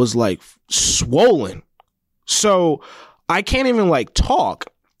lip was like swollen. So I can't even like talk.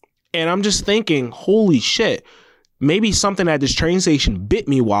 And I'm just thinking, holy shit, maybe something at this train station bit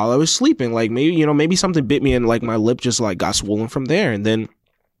me while I was sleeping. Like maybe something bit me and like my lip just like got swollen from there. And then,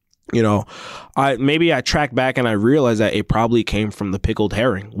 I tracked back and I realized that it probably came from the pickled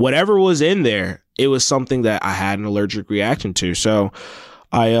herring. Whatever was in there, it was something that I had an allergic reaction to. So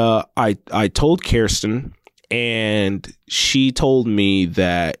I told Kerstin and she told me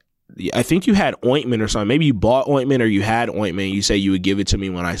that I think you had ointment or something. Maybe you bought ointment or you had ointment. You said you would give it to me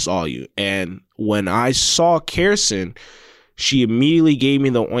when I saw you. And when I saw Kerstin, she immediately gave me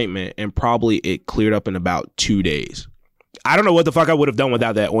the ointment and probably it cleared up in about 2 days. I don't know what the fuck I would have done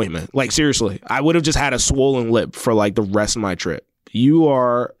without that ointment. Like, seriously, I would have just had a swollen lip for like the rest of my trip. You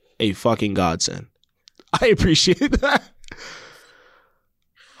are a fucking godsend. I appreciate that.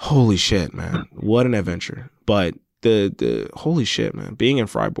 Holy shit, man. What an adventure. But the holy shit, man, being in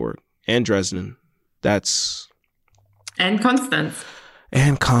Freiburg and Dresden, and Constance,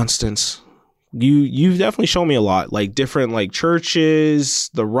 you've definitely shown me a lot, like different like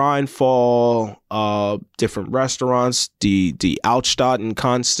churches, the Rheinfall, different restaurants, the Altstadt in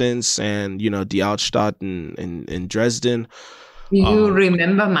Constance, and the Altstadt in Dresden. Do you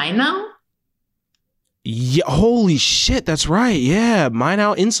remember Mainau? Yeah, holy shit, that's right. Yeah,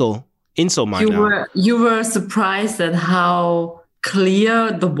 Mainau Insel. Insel Mainau. You were surprised at how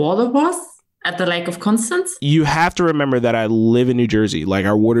clear the water was at the Lake of Constance? You have to remember that I live in New Jersey. Like,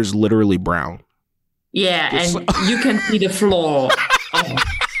 our water's literally brown. Yeah, and you can see the floor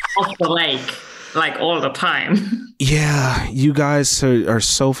of the lake, like, all the time. Yeah, you guys are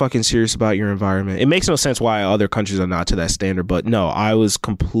so fucking serious about your environment. It makes no sense why other countries are not to that standard, but no, I was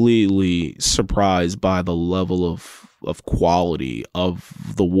completely surprised by the level of quality of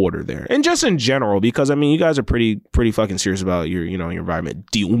the water there, and just in general, because I mean, you guys are pretty fucking serious about your your environment,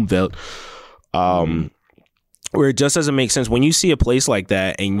 die Umwelt. Where it just doesn't make sense when you see a place like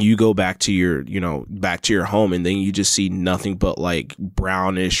that and you go back to your, back to your home, and then you just see nothing but like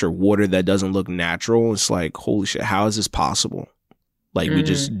brownish or water that doesn't look natural. It's like, holy shit, how is this possible? Like, we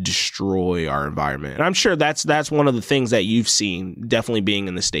just destroy our environment. And I'm sure that's one of the things that you've seen, definitely being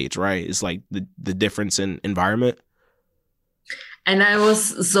in the States, right? It's like the difference in environment. And I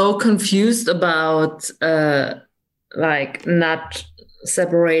was so confused about like not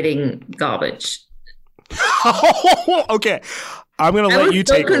separating garbage. Okay, I'm gonna let you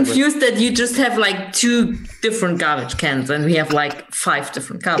take over. I was so confused that you just have like 2 different garbage cans, and we have like 5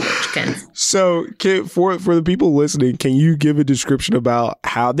 different garbage cans. So, for the people listening, can you give a description about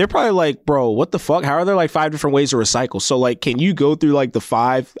how they're probably like, bro, what the fuck? How are there like 5 different ways to recycle? So, like, can you go through like the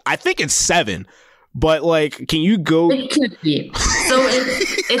 5? I think it's 7, but like, can you go? It could be. So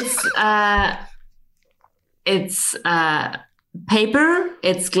it's paper,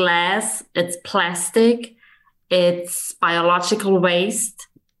 it's glass, it's plastic, it's biological waste,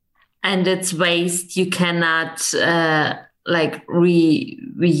 and it's waste you cannot like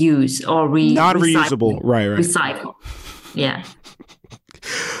reuse or non-reusable. Right. Recycle. Yeah.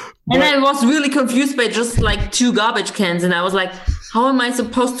 And I was really confused by just like 2 garbage cans, and I was like, how am I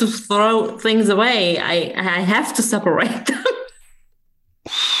supposed to throw things away? I have to separate them.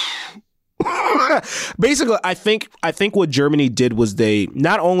 Basically, I think what Germany did was they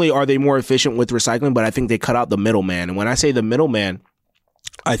not only are they more efficient with recycling, but I think they cut out the middleman. And when I say the middleman,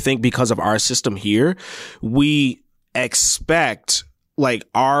 I think because of our system here, we expect like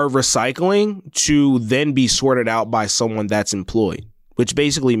our recycling to then be sorted out by someone that's employed, which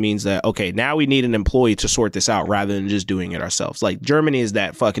basically means that, okay, now we need an employee to sort this out rather than just doing it ourselves. Like, Germany is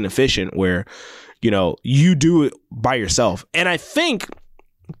that fucking efficient where, you do it by yourself. And I think,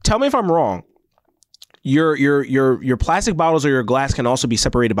 tell me if I'm wrong, your plastic bottles or your glass can also be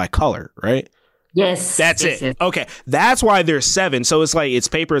separated by color, right? Yes. That's it. Yes. Okay. That's why there's 7. So it's like, it's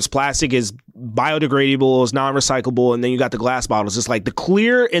paper, it's plastic, it's biodegradable, it's non-recyclable, and then you got the glass bottles. It's like the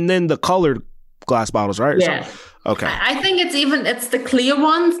clear and then the colored glass bottles, right? Yeah. Okay. I think it's the clear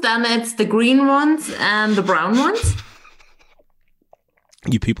ones, then it's the green ones and the brown ones.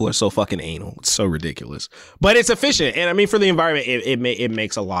 You people are so fucking anal. It's so ridiculous. But it's efficient. And I mean, for the environment, it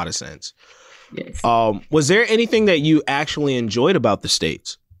makes a lot of sense. Yes. Was there anything that you actually enjoyed about the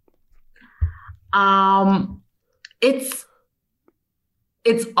States? It's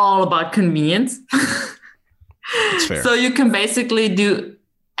all about convenience. That's fair. So you can basically do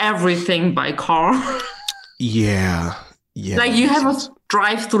everything by car. Yeah. Like, you have a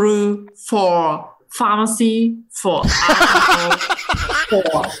drive-through for pharmacy, for alcohol,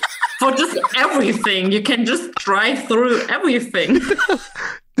 for just everything. You can just drive through everything.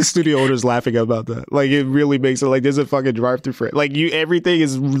 The studio owner's laughing about that. Like, it really makes it like there's a fucking drive-through for it. Like, everything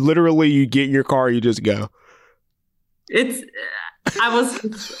is literally, you get in your car, you just go. I was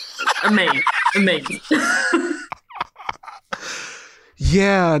amazed.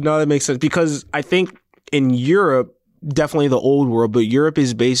 Yeah, no, that makes sense, because I think in Europe, definitely the old world, but Europe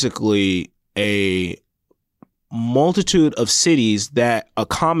is basically a multitude of cities that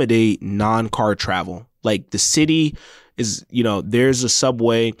accommodate non-car travel. Like, the city is, there's a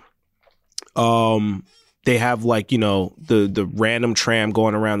subway. They have like, the random tram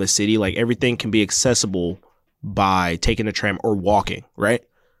going around the city. Like, everything can be accessible by taking a tram or walking, right?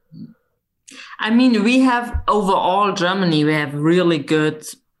 I mean, we have overall Germany, we have really good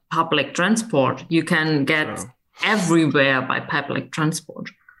public transport. You can get everywhere by public transport.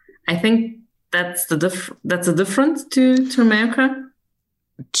 I think that's a difference to America.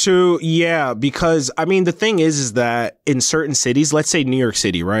 Because I mean, the thing is that in certain cities, let's say New York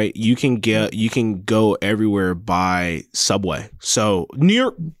City, right? You can go everywhere by subway. So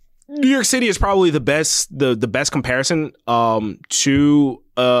New York City is probably the best comparison to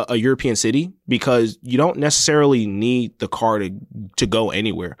a European city, because you don't necessarily need the car to go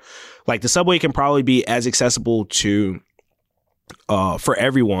anywhere. Like, the subway can probably be as accessible to for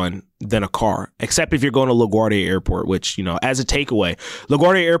everyone than a car, except if you're going to LaGuardia Airport, which, you know, as a takeaway,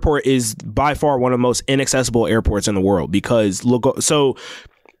 LaGuardia Airport is by far one of the most inaccessible airports in the world because Kerstin,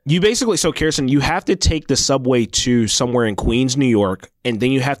 you have to take the subway to somewhere in Queens, New York, and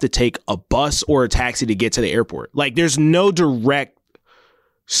then you have to take a bus or a taxi to get to the airport. Like, there's no direct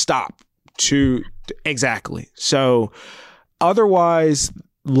stop to exactly. So otherwise,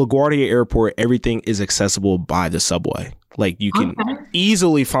 LaGuardia Airport, everything is accessible by the subway. Like, you can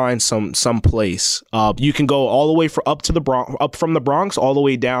easily find some place. You can go all the way up from the Bronx all the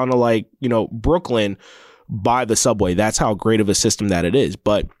way down to, like, you know, Brooklyn by the subway. That's how great of a system that it is.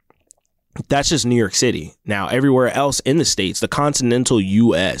 But that's just New York City. Now, everywhere else in the States, the continental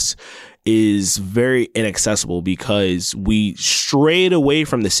U.S. is very inaccessible because we strayed away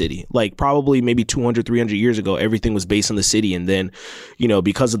from the city. Like, probably maybe 200, 300 years ago, everything was based in the city. And then, you know,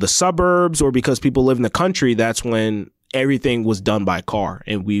 because of the suburbs or because people live in the country, that's when everything was done by car.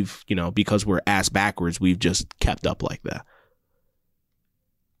 And we've, you know, because we're ass backwards, we've just kept up like that.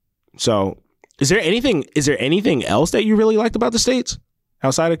 So is there anything else that you really liked about the States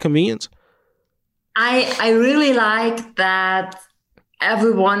outside of convenience? I really like that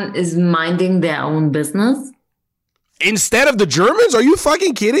everyone is minding their own business. Instead of the Germans? Are you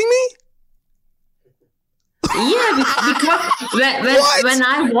fucking kidding me? Yeah, because when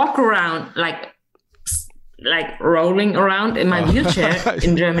I walk around, like rolling around in my wheelchair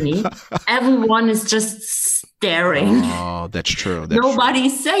in Germany, everyone is just staring. Oh, that's true.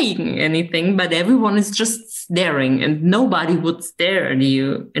 Nobody's saying anything, but everyone is just staring, and nobody would stare at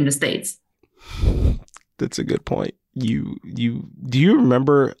you in the States. That's a good point. Do you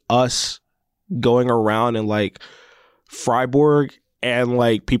remember us going around in like Freiburg and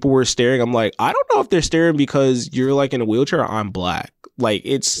like people were staring? I'm like, I don't know if they're staring because you're like in a wheelchair or I'm black. Like,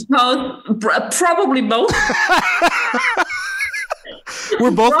 it's probably both.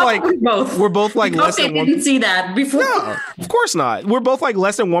 We're both like less than one. Didn't see that before. No, of course not. We're both like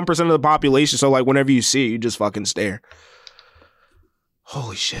less than 1% of the population. So like whenever you see it, you just fucking stare.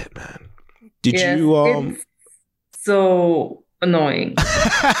 Holy shit, man. Did you it's so annoying.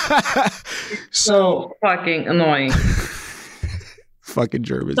 So fucking annoying. Fucking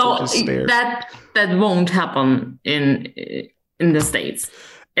Germans. So just stare. that won't happen in the States.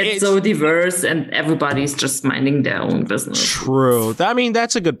 It's so diverse and everybody's just minding their own business. True. I mean,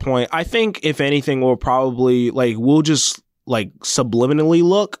 that's a good point. I think if anything, we'll just like subliminally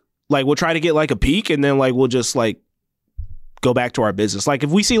look. Like, we'll try to get like a peek and then like we'll just like go back to our business. Like,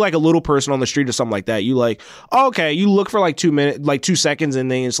 if we see like a little person on the street or something like that, you like, oh, okay, you look for like 2 minutes, like 2 seconds, and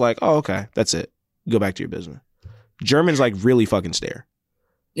then it's like, oh, okay, that's it. Go back to your business. Germans like really fucking stare.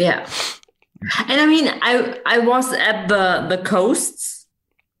 Yeah. And I mean, I was at the coasts,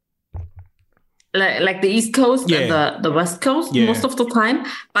 like the East Coast and the West Coast most of the time,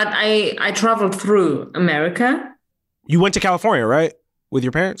 but I traveled through America. You went to California, right? With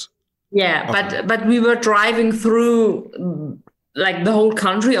your parents? Yeah, okay. but we were driving through like the whole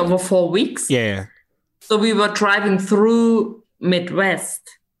country over 4 weeks. Yeah. So we were driving through Midwest,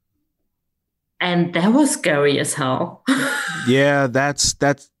 and that was scary as hell. Yeah, that's.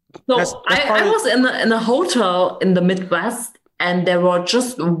 So I was in a hotel in the Midwest, and there were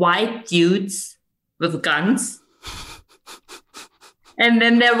just white dudes with guns, and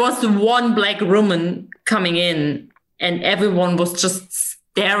then there was one black woman coming in, and everyone was just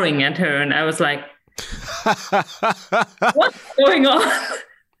staring at her, and I was like, what's going on?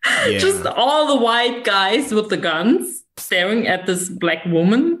 Yeah. Just all the white guys with the guns staring at this black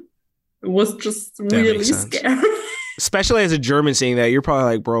woman. It was just really scary. Especially as a German seeing that, you're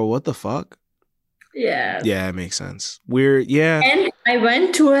probably like, bro, what the fuck? Yeah. Yeah, it makes sense. Yeah. And I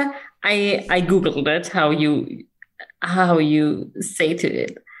went to I Googled it, how you say to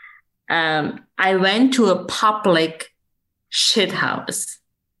it. I went to a public shit house.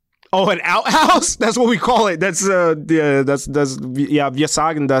 Oh, an outhouse? That's what we call it. Wir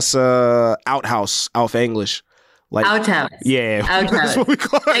sagen das Outhouse auf English. Like, outhouse. Yeah. Outhouse. That's what we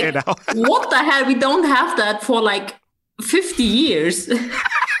call it. Like, what the hell? We don't have that for like 50 years. And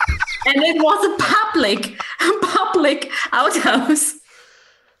it was a public outhouse.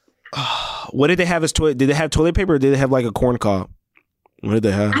 What did they have as toilet? Did they have toilet paper or did they have like a corn cob? What did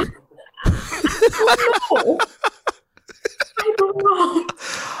they have? I don't know.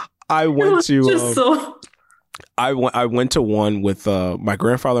 I went to one with my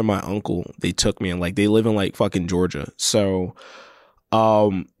grandfather and my uncle. They took me, and like they live in like fucking Georgia. So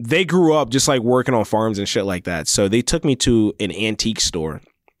they grew up just like working on farms and shit like that. So they took me to an antique store,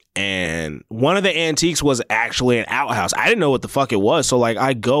 and one of the antiques was actually an outhouse. I didn't know what the fuck it was. So like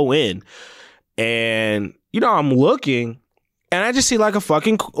I go in and, you know, I'm looking and I just see like a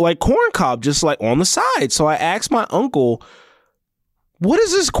fucking like corn cob just like on the side. So I asked my uncle, what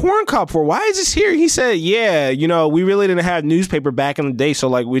is this corn cob for? Why is this here? He said, yeah, you know, we really didn't have newspaper back in the day. So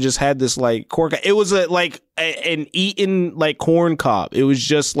like we just had this like corn cob. It was an eaten like corn cob. It was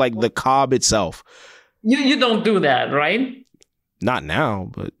just like the cob itself. You don't do that, right? Not now,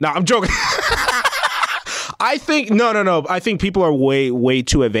 but no, I'm joking. I think no. I think people are way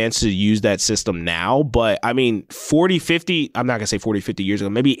too advanced to use that system now. But I mean, 40, 50, I'm not going to say 40, 50 years ago,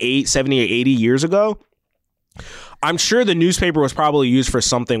 maybe 70 or 80 years ago, I'm sure the newspaper was probably used for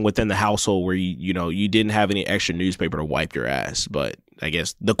something within the household where you didn't have any extra newspaper to wipe your ass. But I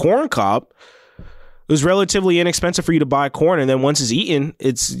guess the corn cob, it was relatively inexpensive for you to buy corn, and then once it's eaten,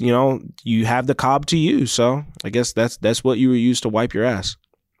 it's you have the cob to use. So I guess that's what you would use to wipe your ass.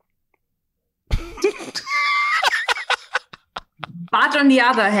 But on the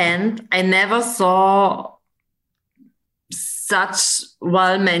other hand, I never saw such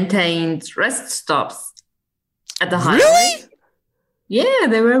well-maintained rest stops at the highway. Really? Yeah,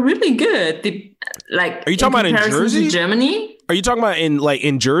 they were really good. Are you talking about in Jersey? Germany? Are you talking about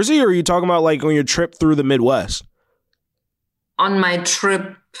in Jersey, or are you talking about like on your trip through the Midwest? On my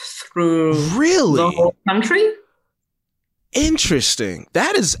trip through really? the whole country? Interesting.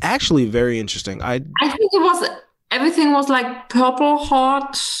 That is actually very interesting. I think everything was like Purple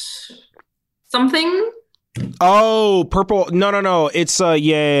Heart something. Oh, purple. No. It's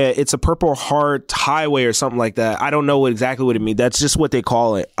it's a Purple Heart Highway or something like that. I don't know exactly what it means. That's just what they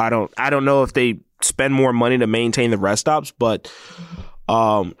call it. I don't know if they spend more money to maintain the rest stops, but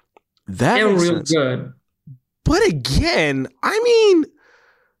they're real good. But again, I mean,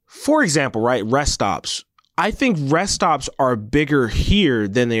 for example, right, rest stops. I think rest stops are bigger here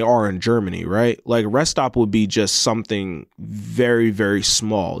than they are in Germany, right? Like rest stop would be just something very, very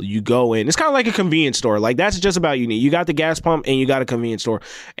small. You go in, it's kind of like a convenience store. Like that's just about you need. You got the gas pump and you got a convenience store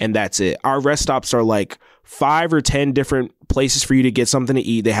and that's it. Our rest stops are like 5 or 10 different places for you to get something to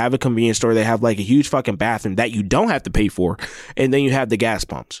eat. They have a convenience store. They have like a huge fucking bathroom that you don't have to pay for. And then you have the gas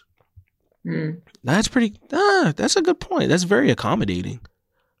pumps. That's that's a good point. That's very accommodating.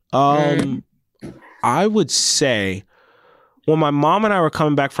 I would say when my mom and I were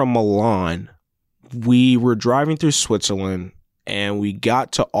coming back from Milan, we were driving through Switzerland and we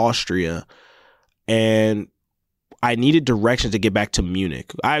got to Austria and I needed directions to get back to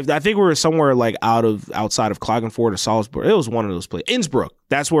Munich. I think we were somewhere like outside of Klagenfurt or Salzburg. It was one of those places. Innsbruck.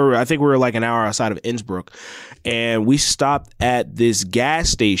 That's where I think we were like an hour outside of Innsbruck. And we stopped at this gas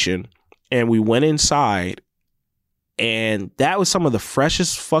station and we went inside. And that was some of the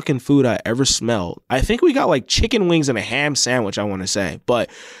freshest fucking food I ever smelled. I think we got like chicken wings and a ham sandwich, I want to say.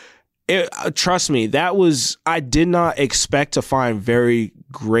 But trust me, I did not expect to find very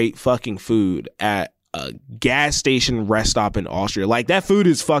great fucking food at a gas station rest stop in Austria. Like that food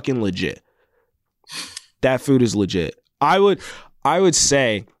is fucking legit. That food is legit. I would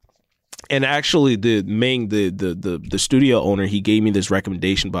say, and actually the studio owner, he gave me this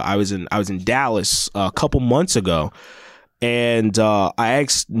recommendation, but I was in Dallas a couple months ago and I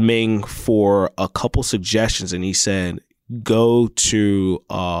asked Ming for a couple suggestions and he said, go to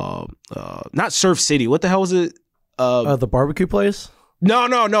not Surf City. What the hell was it? The barbecue place? No,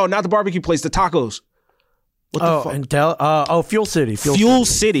 not the barbecue place, the tacos. What the fuck? Fuel City. Fuel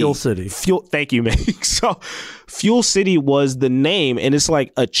City. Thank you, man. So Fuel City was the name, and it's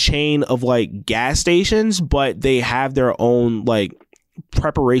like a chain of like gas stations, but they have their own like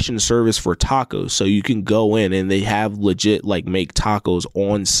preparation service for tacos. So you can go in and they have legit like make tacos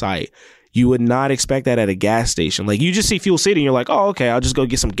on site. You would not expect that at a gas station. Like you just see Fuel City and you're like, oh, okay, I'll just go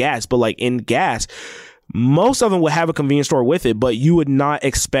get some gas. But like in gas, most of them would have a convenience store with it, but you would not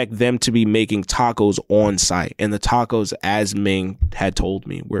expect them to be making tacos on site. And the tacos, as Ming had told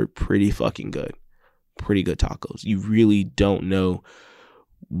me, were pretty fucking good. Pretty good tacos. You really don't know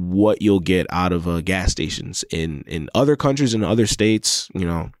what you'll get out of gas stations in other countries and other states. You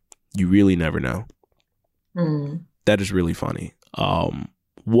know, you really never know. That is really funny.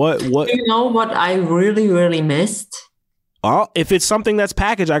 What? Do you know what I really, really missed? If it's something that's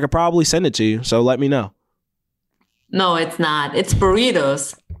packaged, I could probably send it to you. So let me know. No, it's not. It's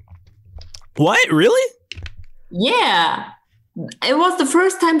burritos. What? Really? Yeah. It was the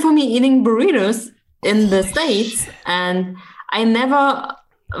first time for me eating burritos in the States. And I never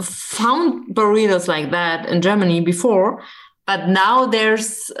found burritos like that in Germany before. But now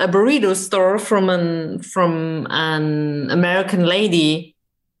there's a burrito store from an American lady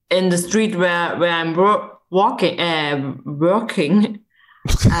in the street where I'm working.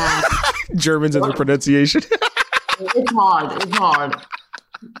 Germans and the pronunciation. It's hard.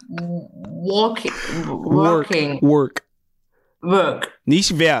 Working. Work. Work.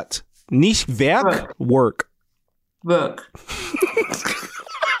 Nicht wert. Nicht wert? Work. Work.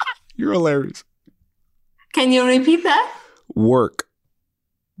 You're hilarious. Can you repeat that? Work.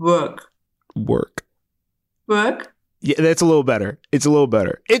 Work. Work. Work? Yeah, that's a little better. It's a little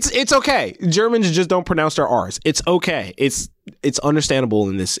better. It's okay. Germans just don't pronounce their R's. It's okay. It's understandable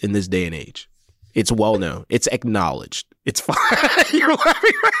in this day and age. It's well known. It's acknowledged. It's fine. You're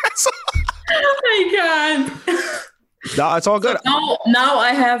laughing. Oh my God. No, it's all good. So now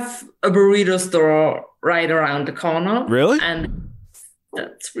I have a burrito store right around the corner. Really? And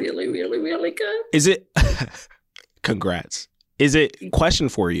that's really, really, really good. Is it? Congrats. Is it? Question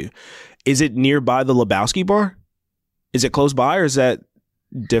for you. Is it nearby the Lebowski bar? Is it close by or is that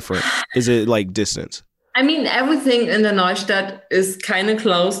different? Is it like distance? I mean, everything in the Neustadt is kind of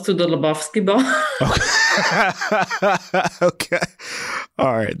close to the Lebowski bar. Okay. Okay.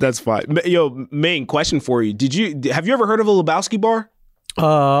 All right. That's fine. Yo, main question for you. Have you ever heard of a Lebowski bar?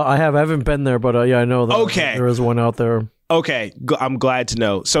 I haven't been there, but yeah, I know that there is one out there. Okay, I'm glad to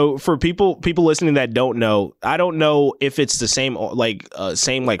know. So for people listening that don't know, I don't know if it's the same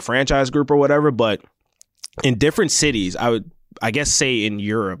like franchise group or whatever, but in different cities, I guess say in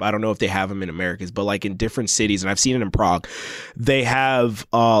Europe, I don't know if they have them in Americas, but like in different cities, and I've seen it in Prague, they have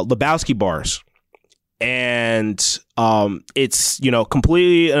Lebowski bars. And it's,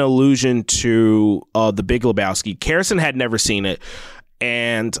 completely an allusion to The Big Lebowski. Kerstin had never seen it.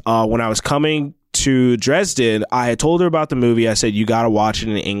 And when I was coming to Dresden, I had told her about the movie. I said, you got to watch it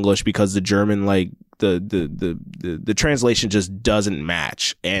in English because the German, like the translation just doesn't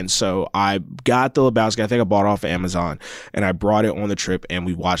match. And so I got the Lebowski. I think I bought it off of Amazon and I brought it on the trip and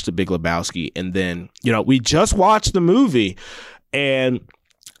we watched The Big Lebowski. And then, we just watched the movie and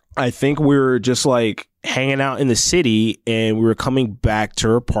I think we were just like hanging out in the city and we were coming back to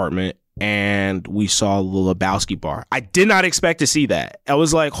her apartment and we saw the Lebowski bar. I did not expect to see that. I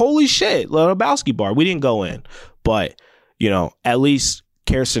was like, holy shit, the Lebowski bar. We didn't go in, but at least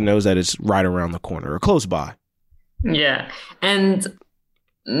Kerstin knows that it's right around the corner or close by. Yeah. And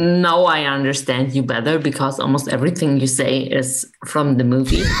now I understand you better because almost everything you say is from the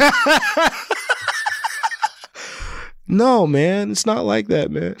movie. No, man, it's not like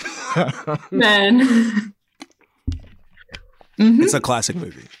that, man. Man. It's a classic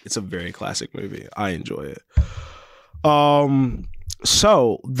movie. It's a very classic movie. I enjoy it.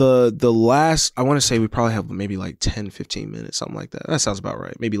 So the last, I want to say we probably have maybe like 10, 15 minutes, something like that. That sounds about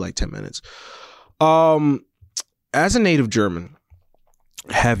right. Maybe like 10 minutes. As a native German,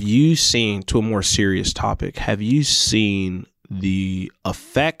 have you seen, to a more serious topic, have you seen the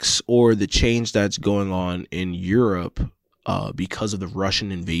effects or the change that's going on in Europe because of the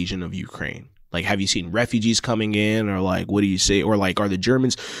Russian invasion of Ukraine? Like, have you seen refugees coming in or like, what do you say? Or like, are the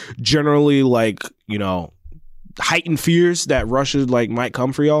Germans generally like, heightened fears that Russia like might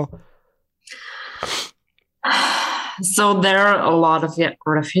come for y'all? So there are a lot of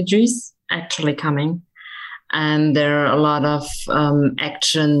refugees actually coming. And there are a lot of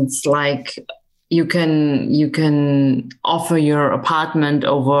actions like you can offer your apartment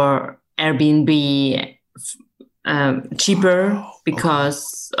over Airbnb cheaper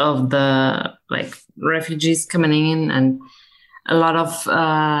because of the like refugees coming in, and a lot of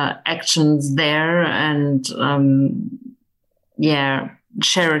actions there, and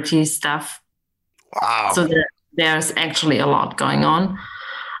charity stuff. Wow. So there's actually a lot going on.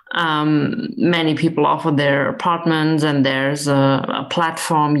 Many people offer their apartments, and there's a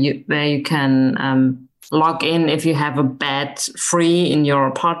platform where you can log in if you have a bed free in your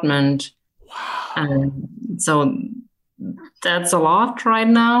apartment. Wow. So that's a lot right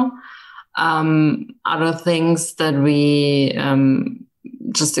now. Other things that we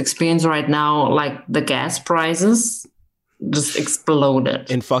just experience right now, like the gas prices just exploded.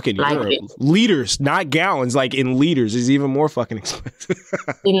 In fucking Europe. Liters, not gallons, like in liters is even more fucking expensive.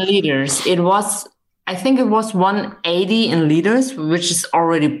 In liters. I think it was 180 in liters, which is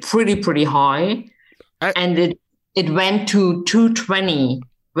already pretty high. And it went to 220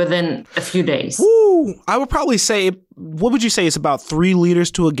 within a few days. Ooh, I would probably say, what would you say? It's about 3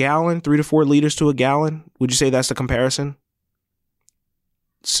 liters to a gallon, 3 to 4 liters to a gallon. Would you say that's the comparison?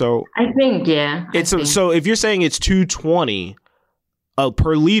 So I think, yeah. So if you're saying it's 220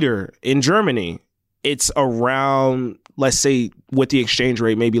 per liter in Germany, it's around, let's say with the exchange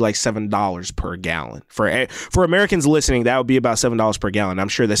rate, maybe like $7 per gallon. For Americans listening, that would be about $7 per gallon. I'm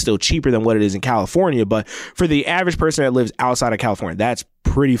sure that's still cheaper than what it is in California, but for the average person that lives outside of California, that's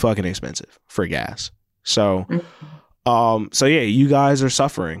pretty fucking expensive for gas. So, so yeah, you guys are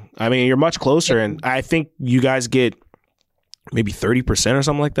suffering. I mean, you're much closer, and I think you guys get maybe 30% or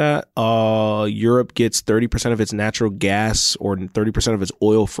something like that. Europe gets 30% of its natural gas or 30% of its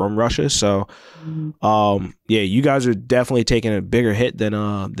oil from Russia. So, yeah, you guys are definitely taking a bigger hit than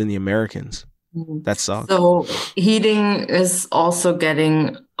the Americans. That sucks. So heating is also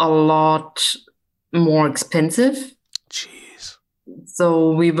getting a lot more expensive. Jeez.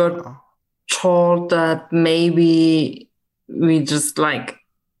 So we were told that maybe we just like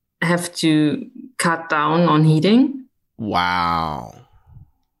have to cut down on heating. Wow.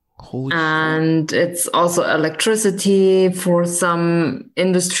 Holy and shit. It's also electricity for some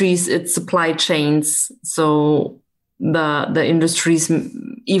industries. It's supply chains. So the industries,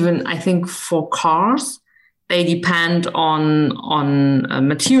 even I think for cars, they depend on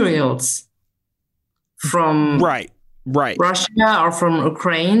materials from right Russia or from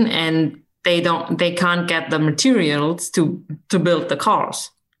Ukraine, and they can't get the materials to build the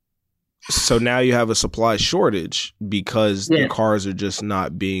cars. So now you have a supply shortage because the cars are just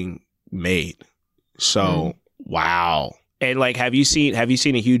not being made. So wow. And like, have you seen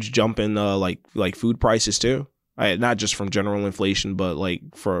a huge jump in like food prices too? Not just from general inflation, but like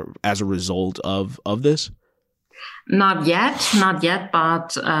as a result of this? Not yet,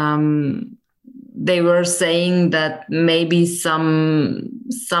 but they were saying that maybe some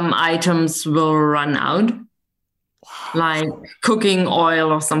items will run out. Like cooking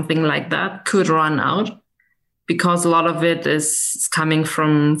oil or something like that could run out because a lot of it is coming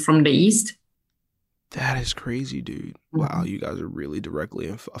from the East. That is crazy, dude. Wow, you guys are really directly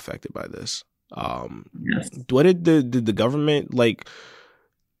affected by this. Yes. What did the government like?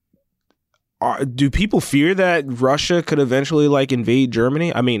 Do people fear that Russia could eventually like invade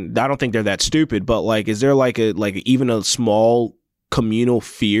Germany? I mean, I don't think they're that stupid, but like, is there like even a small communal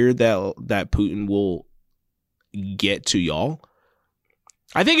fear that Putin will get to y'all?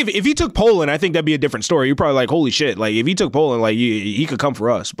 I think if he took Poland, I think that'd be a different story. You're probably like, holy shit, like if he took Poland, like he could come for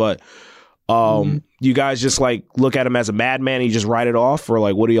us. But you guys just like look at him as a madman, you just write it off, or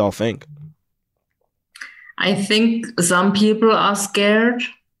like what do y'all think? I think some people are scared.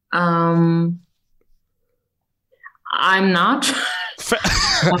 I'm not.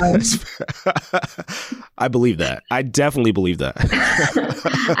 I believe that. I definitely believe that.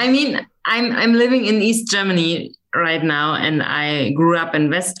 I mean, I'm living in East Germany right now, and I grew up in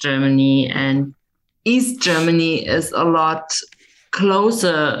West Germany, and East Germany is a lot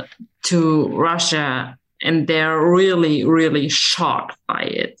closer to Russia, and they're really, really shocked by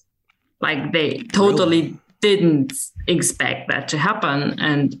it. Like they totally didn't expect that to happen.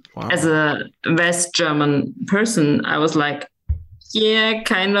 And as a West German person, I was like, yeah,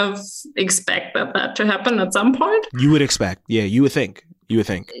 kind of expect that to happen at some point. You would expect. Yeah, you would think.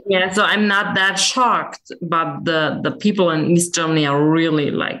 Yeah, so I'm not that shocked, but the people in East Germany are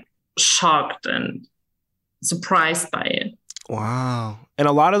really like shocked and surprised by it. Wow. And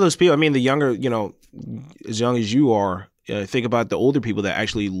a lot of those people, I mean, the younger, as young as you are, think about the older people that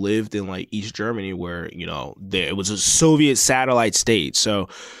actually lived in like East Germany where, it was a Soviet satellite state. So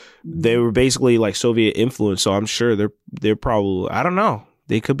they were basically like Soviet influence. So I'm sure they're probably, I don't know.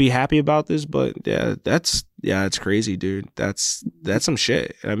 They could be happy about this, but it's crazy, dude. That's some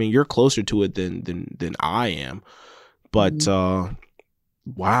shit. I mean, you're closer to it than I am. But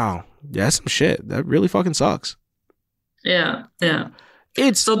wow. That's some shit. That really fucking sucks. Yeah.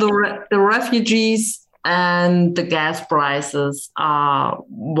 It's so the refugees and the gas prices are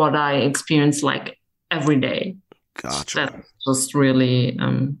what I experience like every day. Gotcha. That's just really,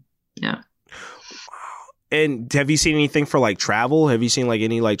 yeah. And have you seen anything for like travel? Have you seen like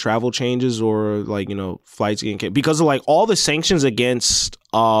any like travel changes or like, flights getting because of like all the sanctions against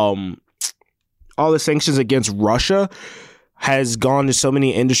Russia has gone to so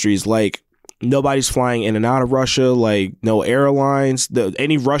many industries. Like nobody's flying in and out of Russia, like no airlines.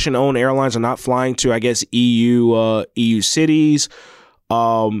 Any Russian owned airlines are not flying to, I guess, EU cities.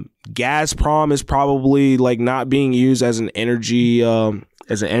 Gazprom is probably like not being used as an energy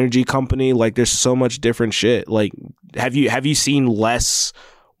company. Like there's so much different shit. Like have you seen less,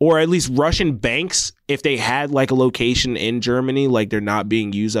 or at least Russian banks, if they had like a location in Germany, like they're not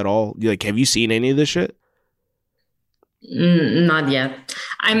being used at all? Like have you seen any of this shit? Not yet.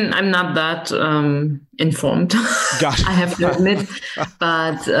 I'm not that informed. Gotcha. I have to admit,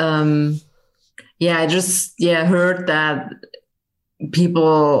 but I just heard that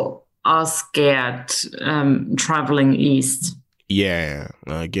people are scared traveling east. Yeah.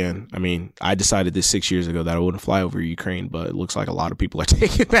 Again, I mean, I decided this 6 years ago that I wouldn't fly over Ukraine, but it looks like a lot of people are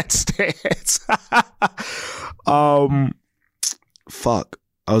taking that stance. Fuck.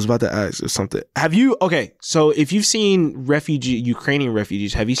 I was about to ask something. So if you've seen Ukrainian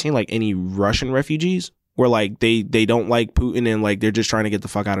refugees, have you seen like any Russian refugees? where like they don't like Putin and like they're just trying to get the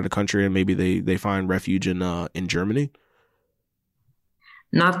fuck out of the country and maybe they find refuge in Germany?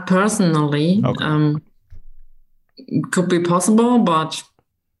 Not personally. Okay. Could be possible, but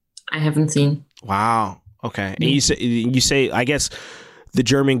I haven't seen. Wow. Okay. And you say I guess the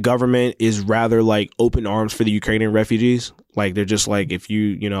German government is rather like open arms for the Ukrainian refugees. Like they're just like, if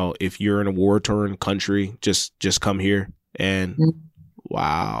you're in a war-torn country, just come here. And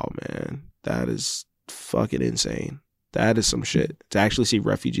wow, man, that is fucking insane. That is some shit to actually see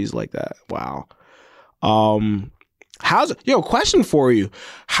refugees like that. Wow. Question for you.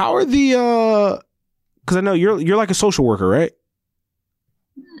 How are the because I know you're like a social worker, right?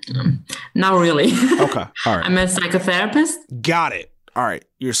 Not really. Okay. All right. I'm a psychotherapist. Got it. All right.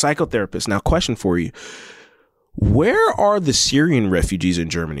 You're a psychotherapist. Now, question for you. Where are the Syrian refugees in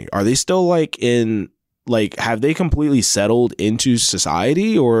Germany? Are they still have they completely settled into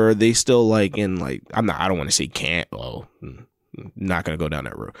society, or are they still like in like, I don't want to say can't. Oh, not going to go down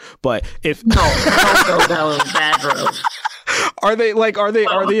that road. But if no, don't go down that road. Are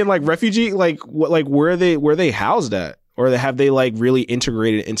they in like refugee, like what, like where are they housed at? Or have they like really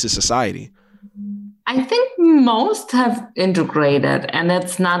integrated into society? I think most have integrated, and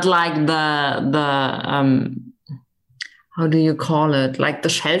it's not like the how do you call it? Like the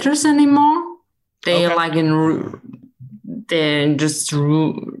shelters anymore. They are like they're just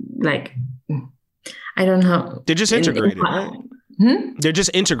like, I don't know. They're just integrated, right? They're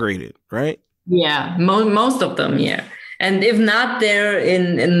just integrated, right? Yeah, most of them, yeah. And if not, they're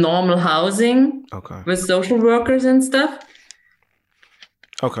in normal housing with social workers and stuff.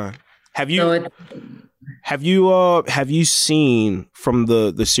 Okay. Have you seen from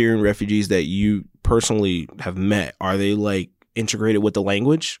the Syrian refugees that you personally have met, are they like integrated with the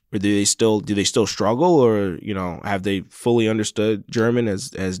language, or do they still struggle, or have they fully understood German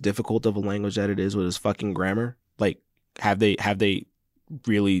as difficult of a language that it is with its fucking grammar? Like have they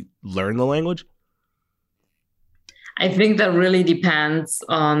really learned the language? I think that really depends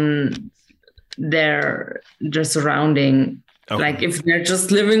on their surrounding. Okay. Like if they're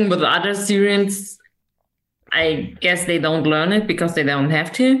just living with other Syrians, I guess they don't learn it because they don't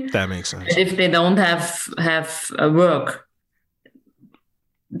have to. That makes sense. But if they don't have a work,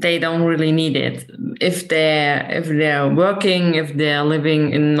 they don't really need it. If they're working, if they're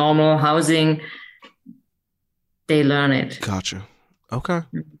living in normal housing, they learn it. Gotcha. Okay.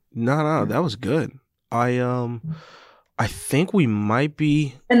 No, that was good. I think we might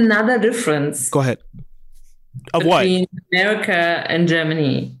be another difference. Go ahead. Of between what? America and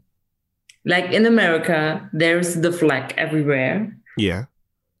Germany. Like in America, there's the flag everywhere. Yeah.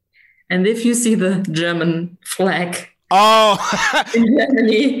 And if you see the German flag in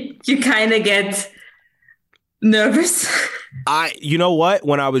Germany, you kind of get nervous. You know what?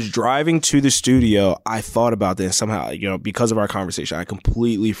 When I was driving to the studio, I thought about this somehow, because of our conversation, I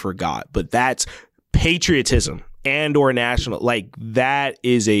completely forgot. But that's patriotism and or national, like that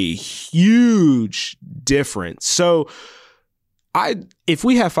is a huge difference. So if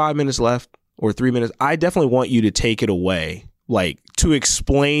we have 5 minutes left or 3 minutes, I definitely want you to take it away, like to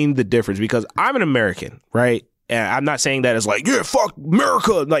explain the difference, because I'm an American, right? And I'm not saying that as like, yeah, fuck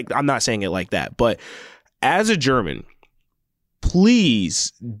America. Like, I'm not saying it like that. But as a German,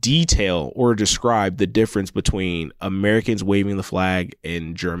 please detail or describe the difference between Americans waving the flag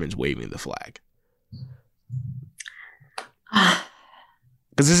and Germans waving the flag.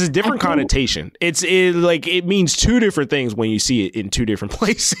 Because this is a different connotation. It means two different things when you see it in two different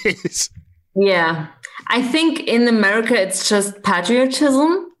places. Yeah. I think in America, it's just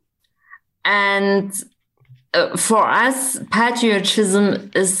patriotism. And for us, patriotism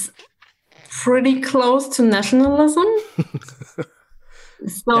is pretty close to nationalism.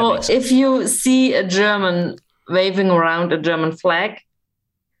 So if you see a German waving around a German flag,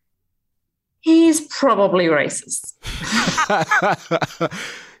 he's probably racist.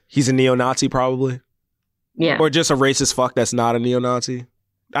 He's a neo-Nazi, probably. Yeah. Or just a racist fuck that's not a neo-Nazi.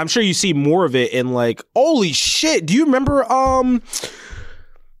 I'm sure you see more of it in like, holy shit. Do you remember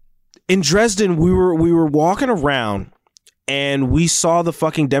in Dresden, we were walking around and we saw the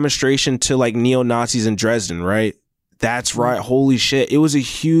fucking demonstration to like neo-Nazis in Dresden, right? That's right. Holy shit. It was a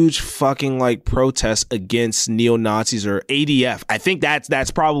huge fucking like protest against neo-Nazis or ADF. I think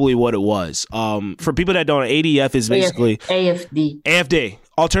that's probably what it was. For people that don't know, ADF is basically AFD. AFD,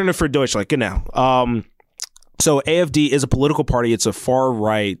 Alternative for Deutschland. Good now. So AfD is a political party. It's a far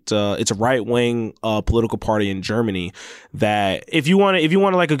right. It's a right wing political party in Germany. That if you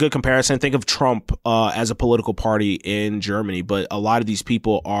want like a good comparison, think of Trump as a political party in Germany. But a lot of these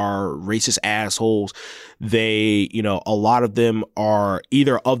people are racist assholes. They, a lot of them are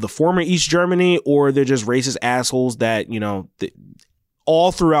either of the former East Germany or they're just racist assholes that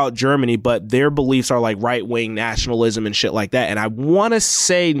all throughout Germany, but their beliefs are like right wing nationalism and shit like that. And I want to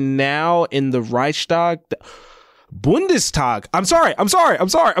say now in the Reichstag. Bundestag. I'm sorry, dude.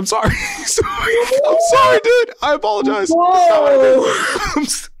 I apologize.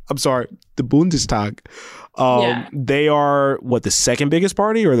 I'm sorry. The Bundestag. They are the second biggest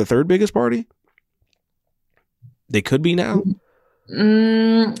party or the third biggest party? They could be now.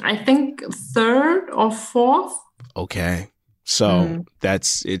 I think third or fourth. Okay. So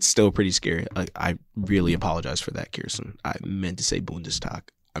it's still pretty scary. I really apologize for that, Kerstin. I meant to say Bundestag.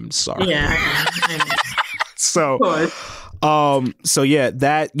 I'm sorry. Yeah. I know. So yeah,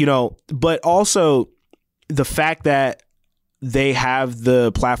 that, but also the fact that they have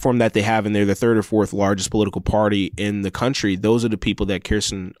the platform that they have and they're the third or fourth largest political party in the country. Those are the people that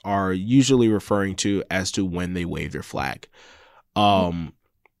Kerstin are usually referring to as to when they wave their flag. And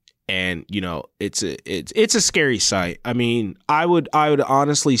it's a scary sight. I mean, I would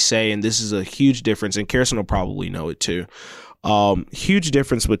honestly say, and this is a huge difference, and Kerstin will probably know it too. Huge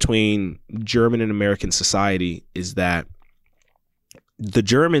difference between German and American society is that the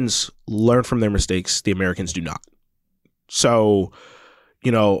Germans learn from their mistakes. The Americans do not. So,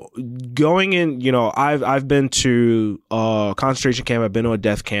 going in, I've been to a concentration camp. I've been to a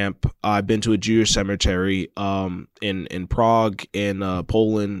death camp. I've been to a Jewish cemetery, in Prague, in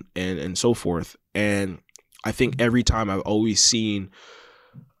Poland, and so forth. And I think every time I've always seen,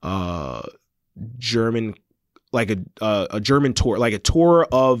 German, like a German tour, like a tour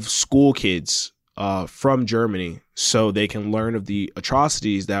of school kids from Germany, so they can learn of the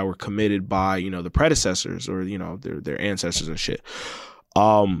atrocities that were committed by the predecessors or their ancestors and shit.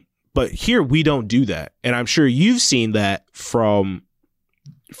 But here we don't do that, and I'm sure you've seen that from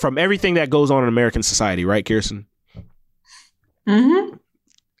everything that goes on in American society, right, Kerstin? Mm-hmm.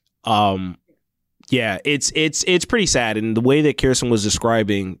 Yeah, it's pretty sad. And the way that Kerstin was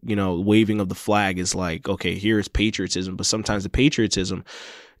describing, waving of the flag is like, okay, here's patriotism. But sometimes the patriotism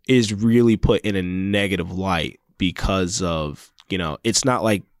is really put in a negative light because of, it's not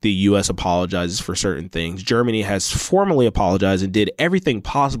like the U.S. apologizes for certain things. Germany has formally apologized and did everything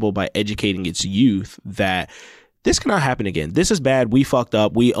possible by educating its youth that this cannot happen again. This is bad. We fucked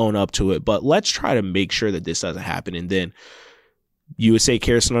up. We own up to it. But let's try to make sure that this doesn't happen. And then you would say,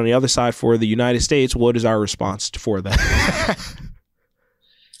 Kerstin, on the other side for the United States, what is our response for that?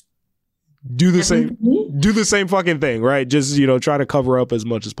 Do the same fucking thing, right? Just, try to cover up as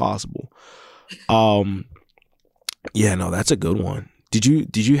much as possible. Yeah, no, that's a good one. Did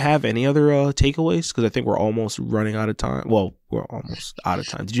you have any other takeaways? Because I think we're almost running out of time. Well, we're almost out of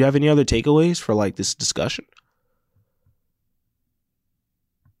time. Did you have any other takeaways for like this discussion?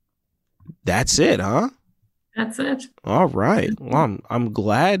 That's it, huh? That's it. All right. Well, I'm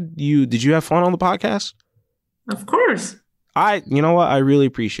glad did you have fun on the podcast? Of course. You know what? I really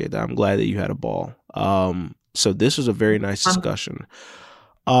appreciate that. I'm glad that you had a ball. So this was a very nice discussion.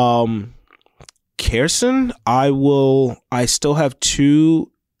 Kerstin, I still have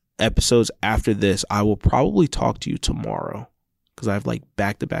 2 episodes after this. I will probably talk to you tomorrow because I have like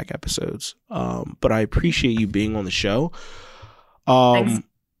back-to-back episodes. But I appreciate you being on the show. Thanks.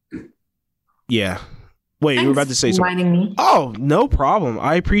 Yeah. Wait, you were about to say something. Me. Oh, no problem.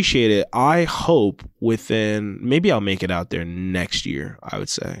 I appreciate it. I hope maybe I'll make it out there next year, I would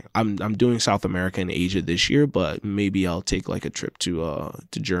say. I'm doing South America and Asia this year, but maybe I'll take like a trip to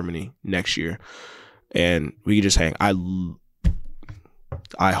Germany next year and we can just hang.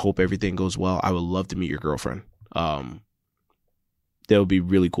 I hope everything goes well. I would love to meet your girlfriend. That would be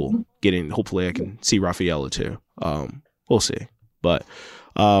really cool. Hopefully I can see Rafaela too. We'll see. But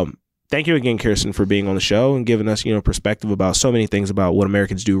thank you again, Kerstin, for being on the show and giving us, perspective about so many things about what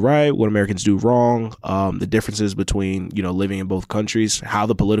Americans do right, what Americans do wrong, the differences between, living in both countries, how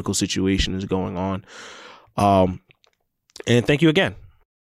the political situation is going on. And thank you again.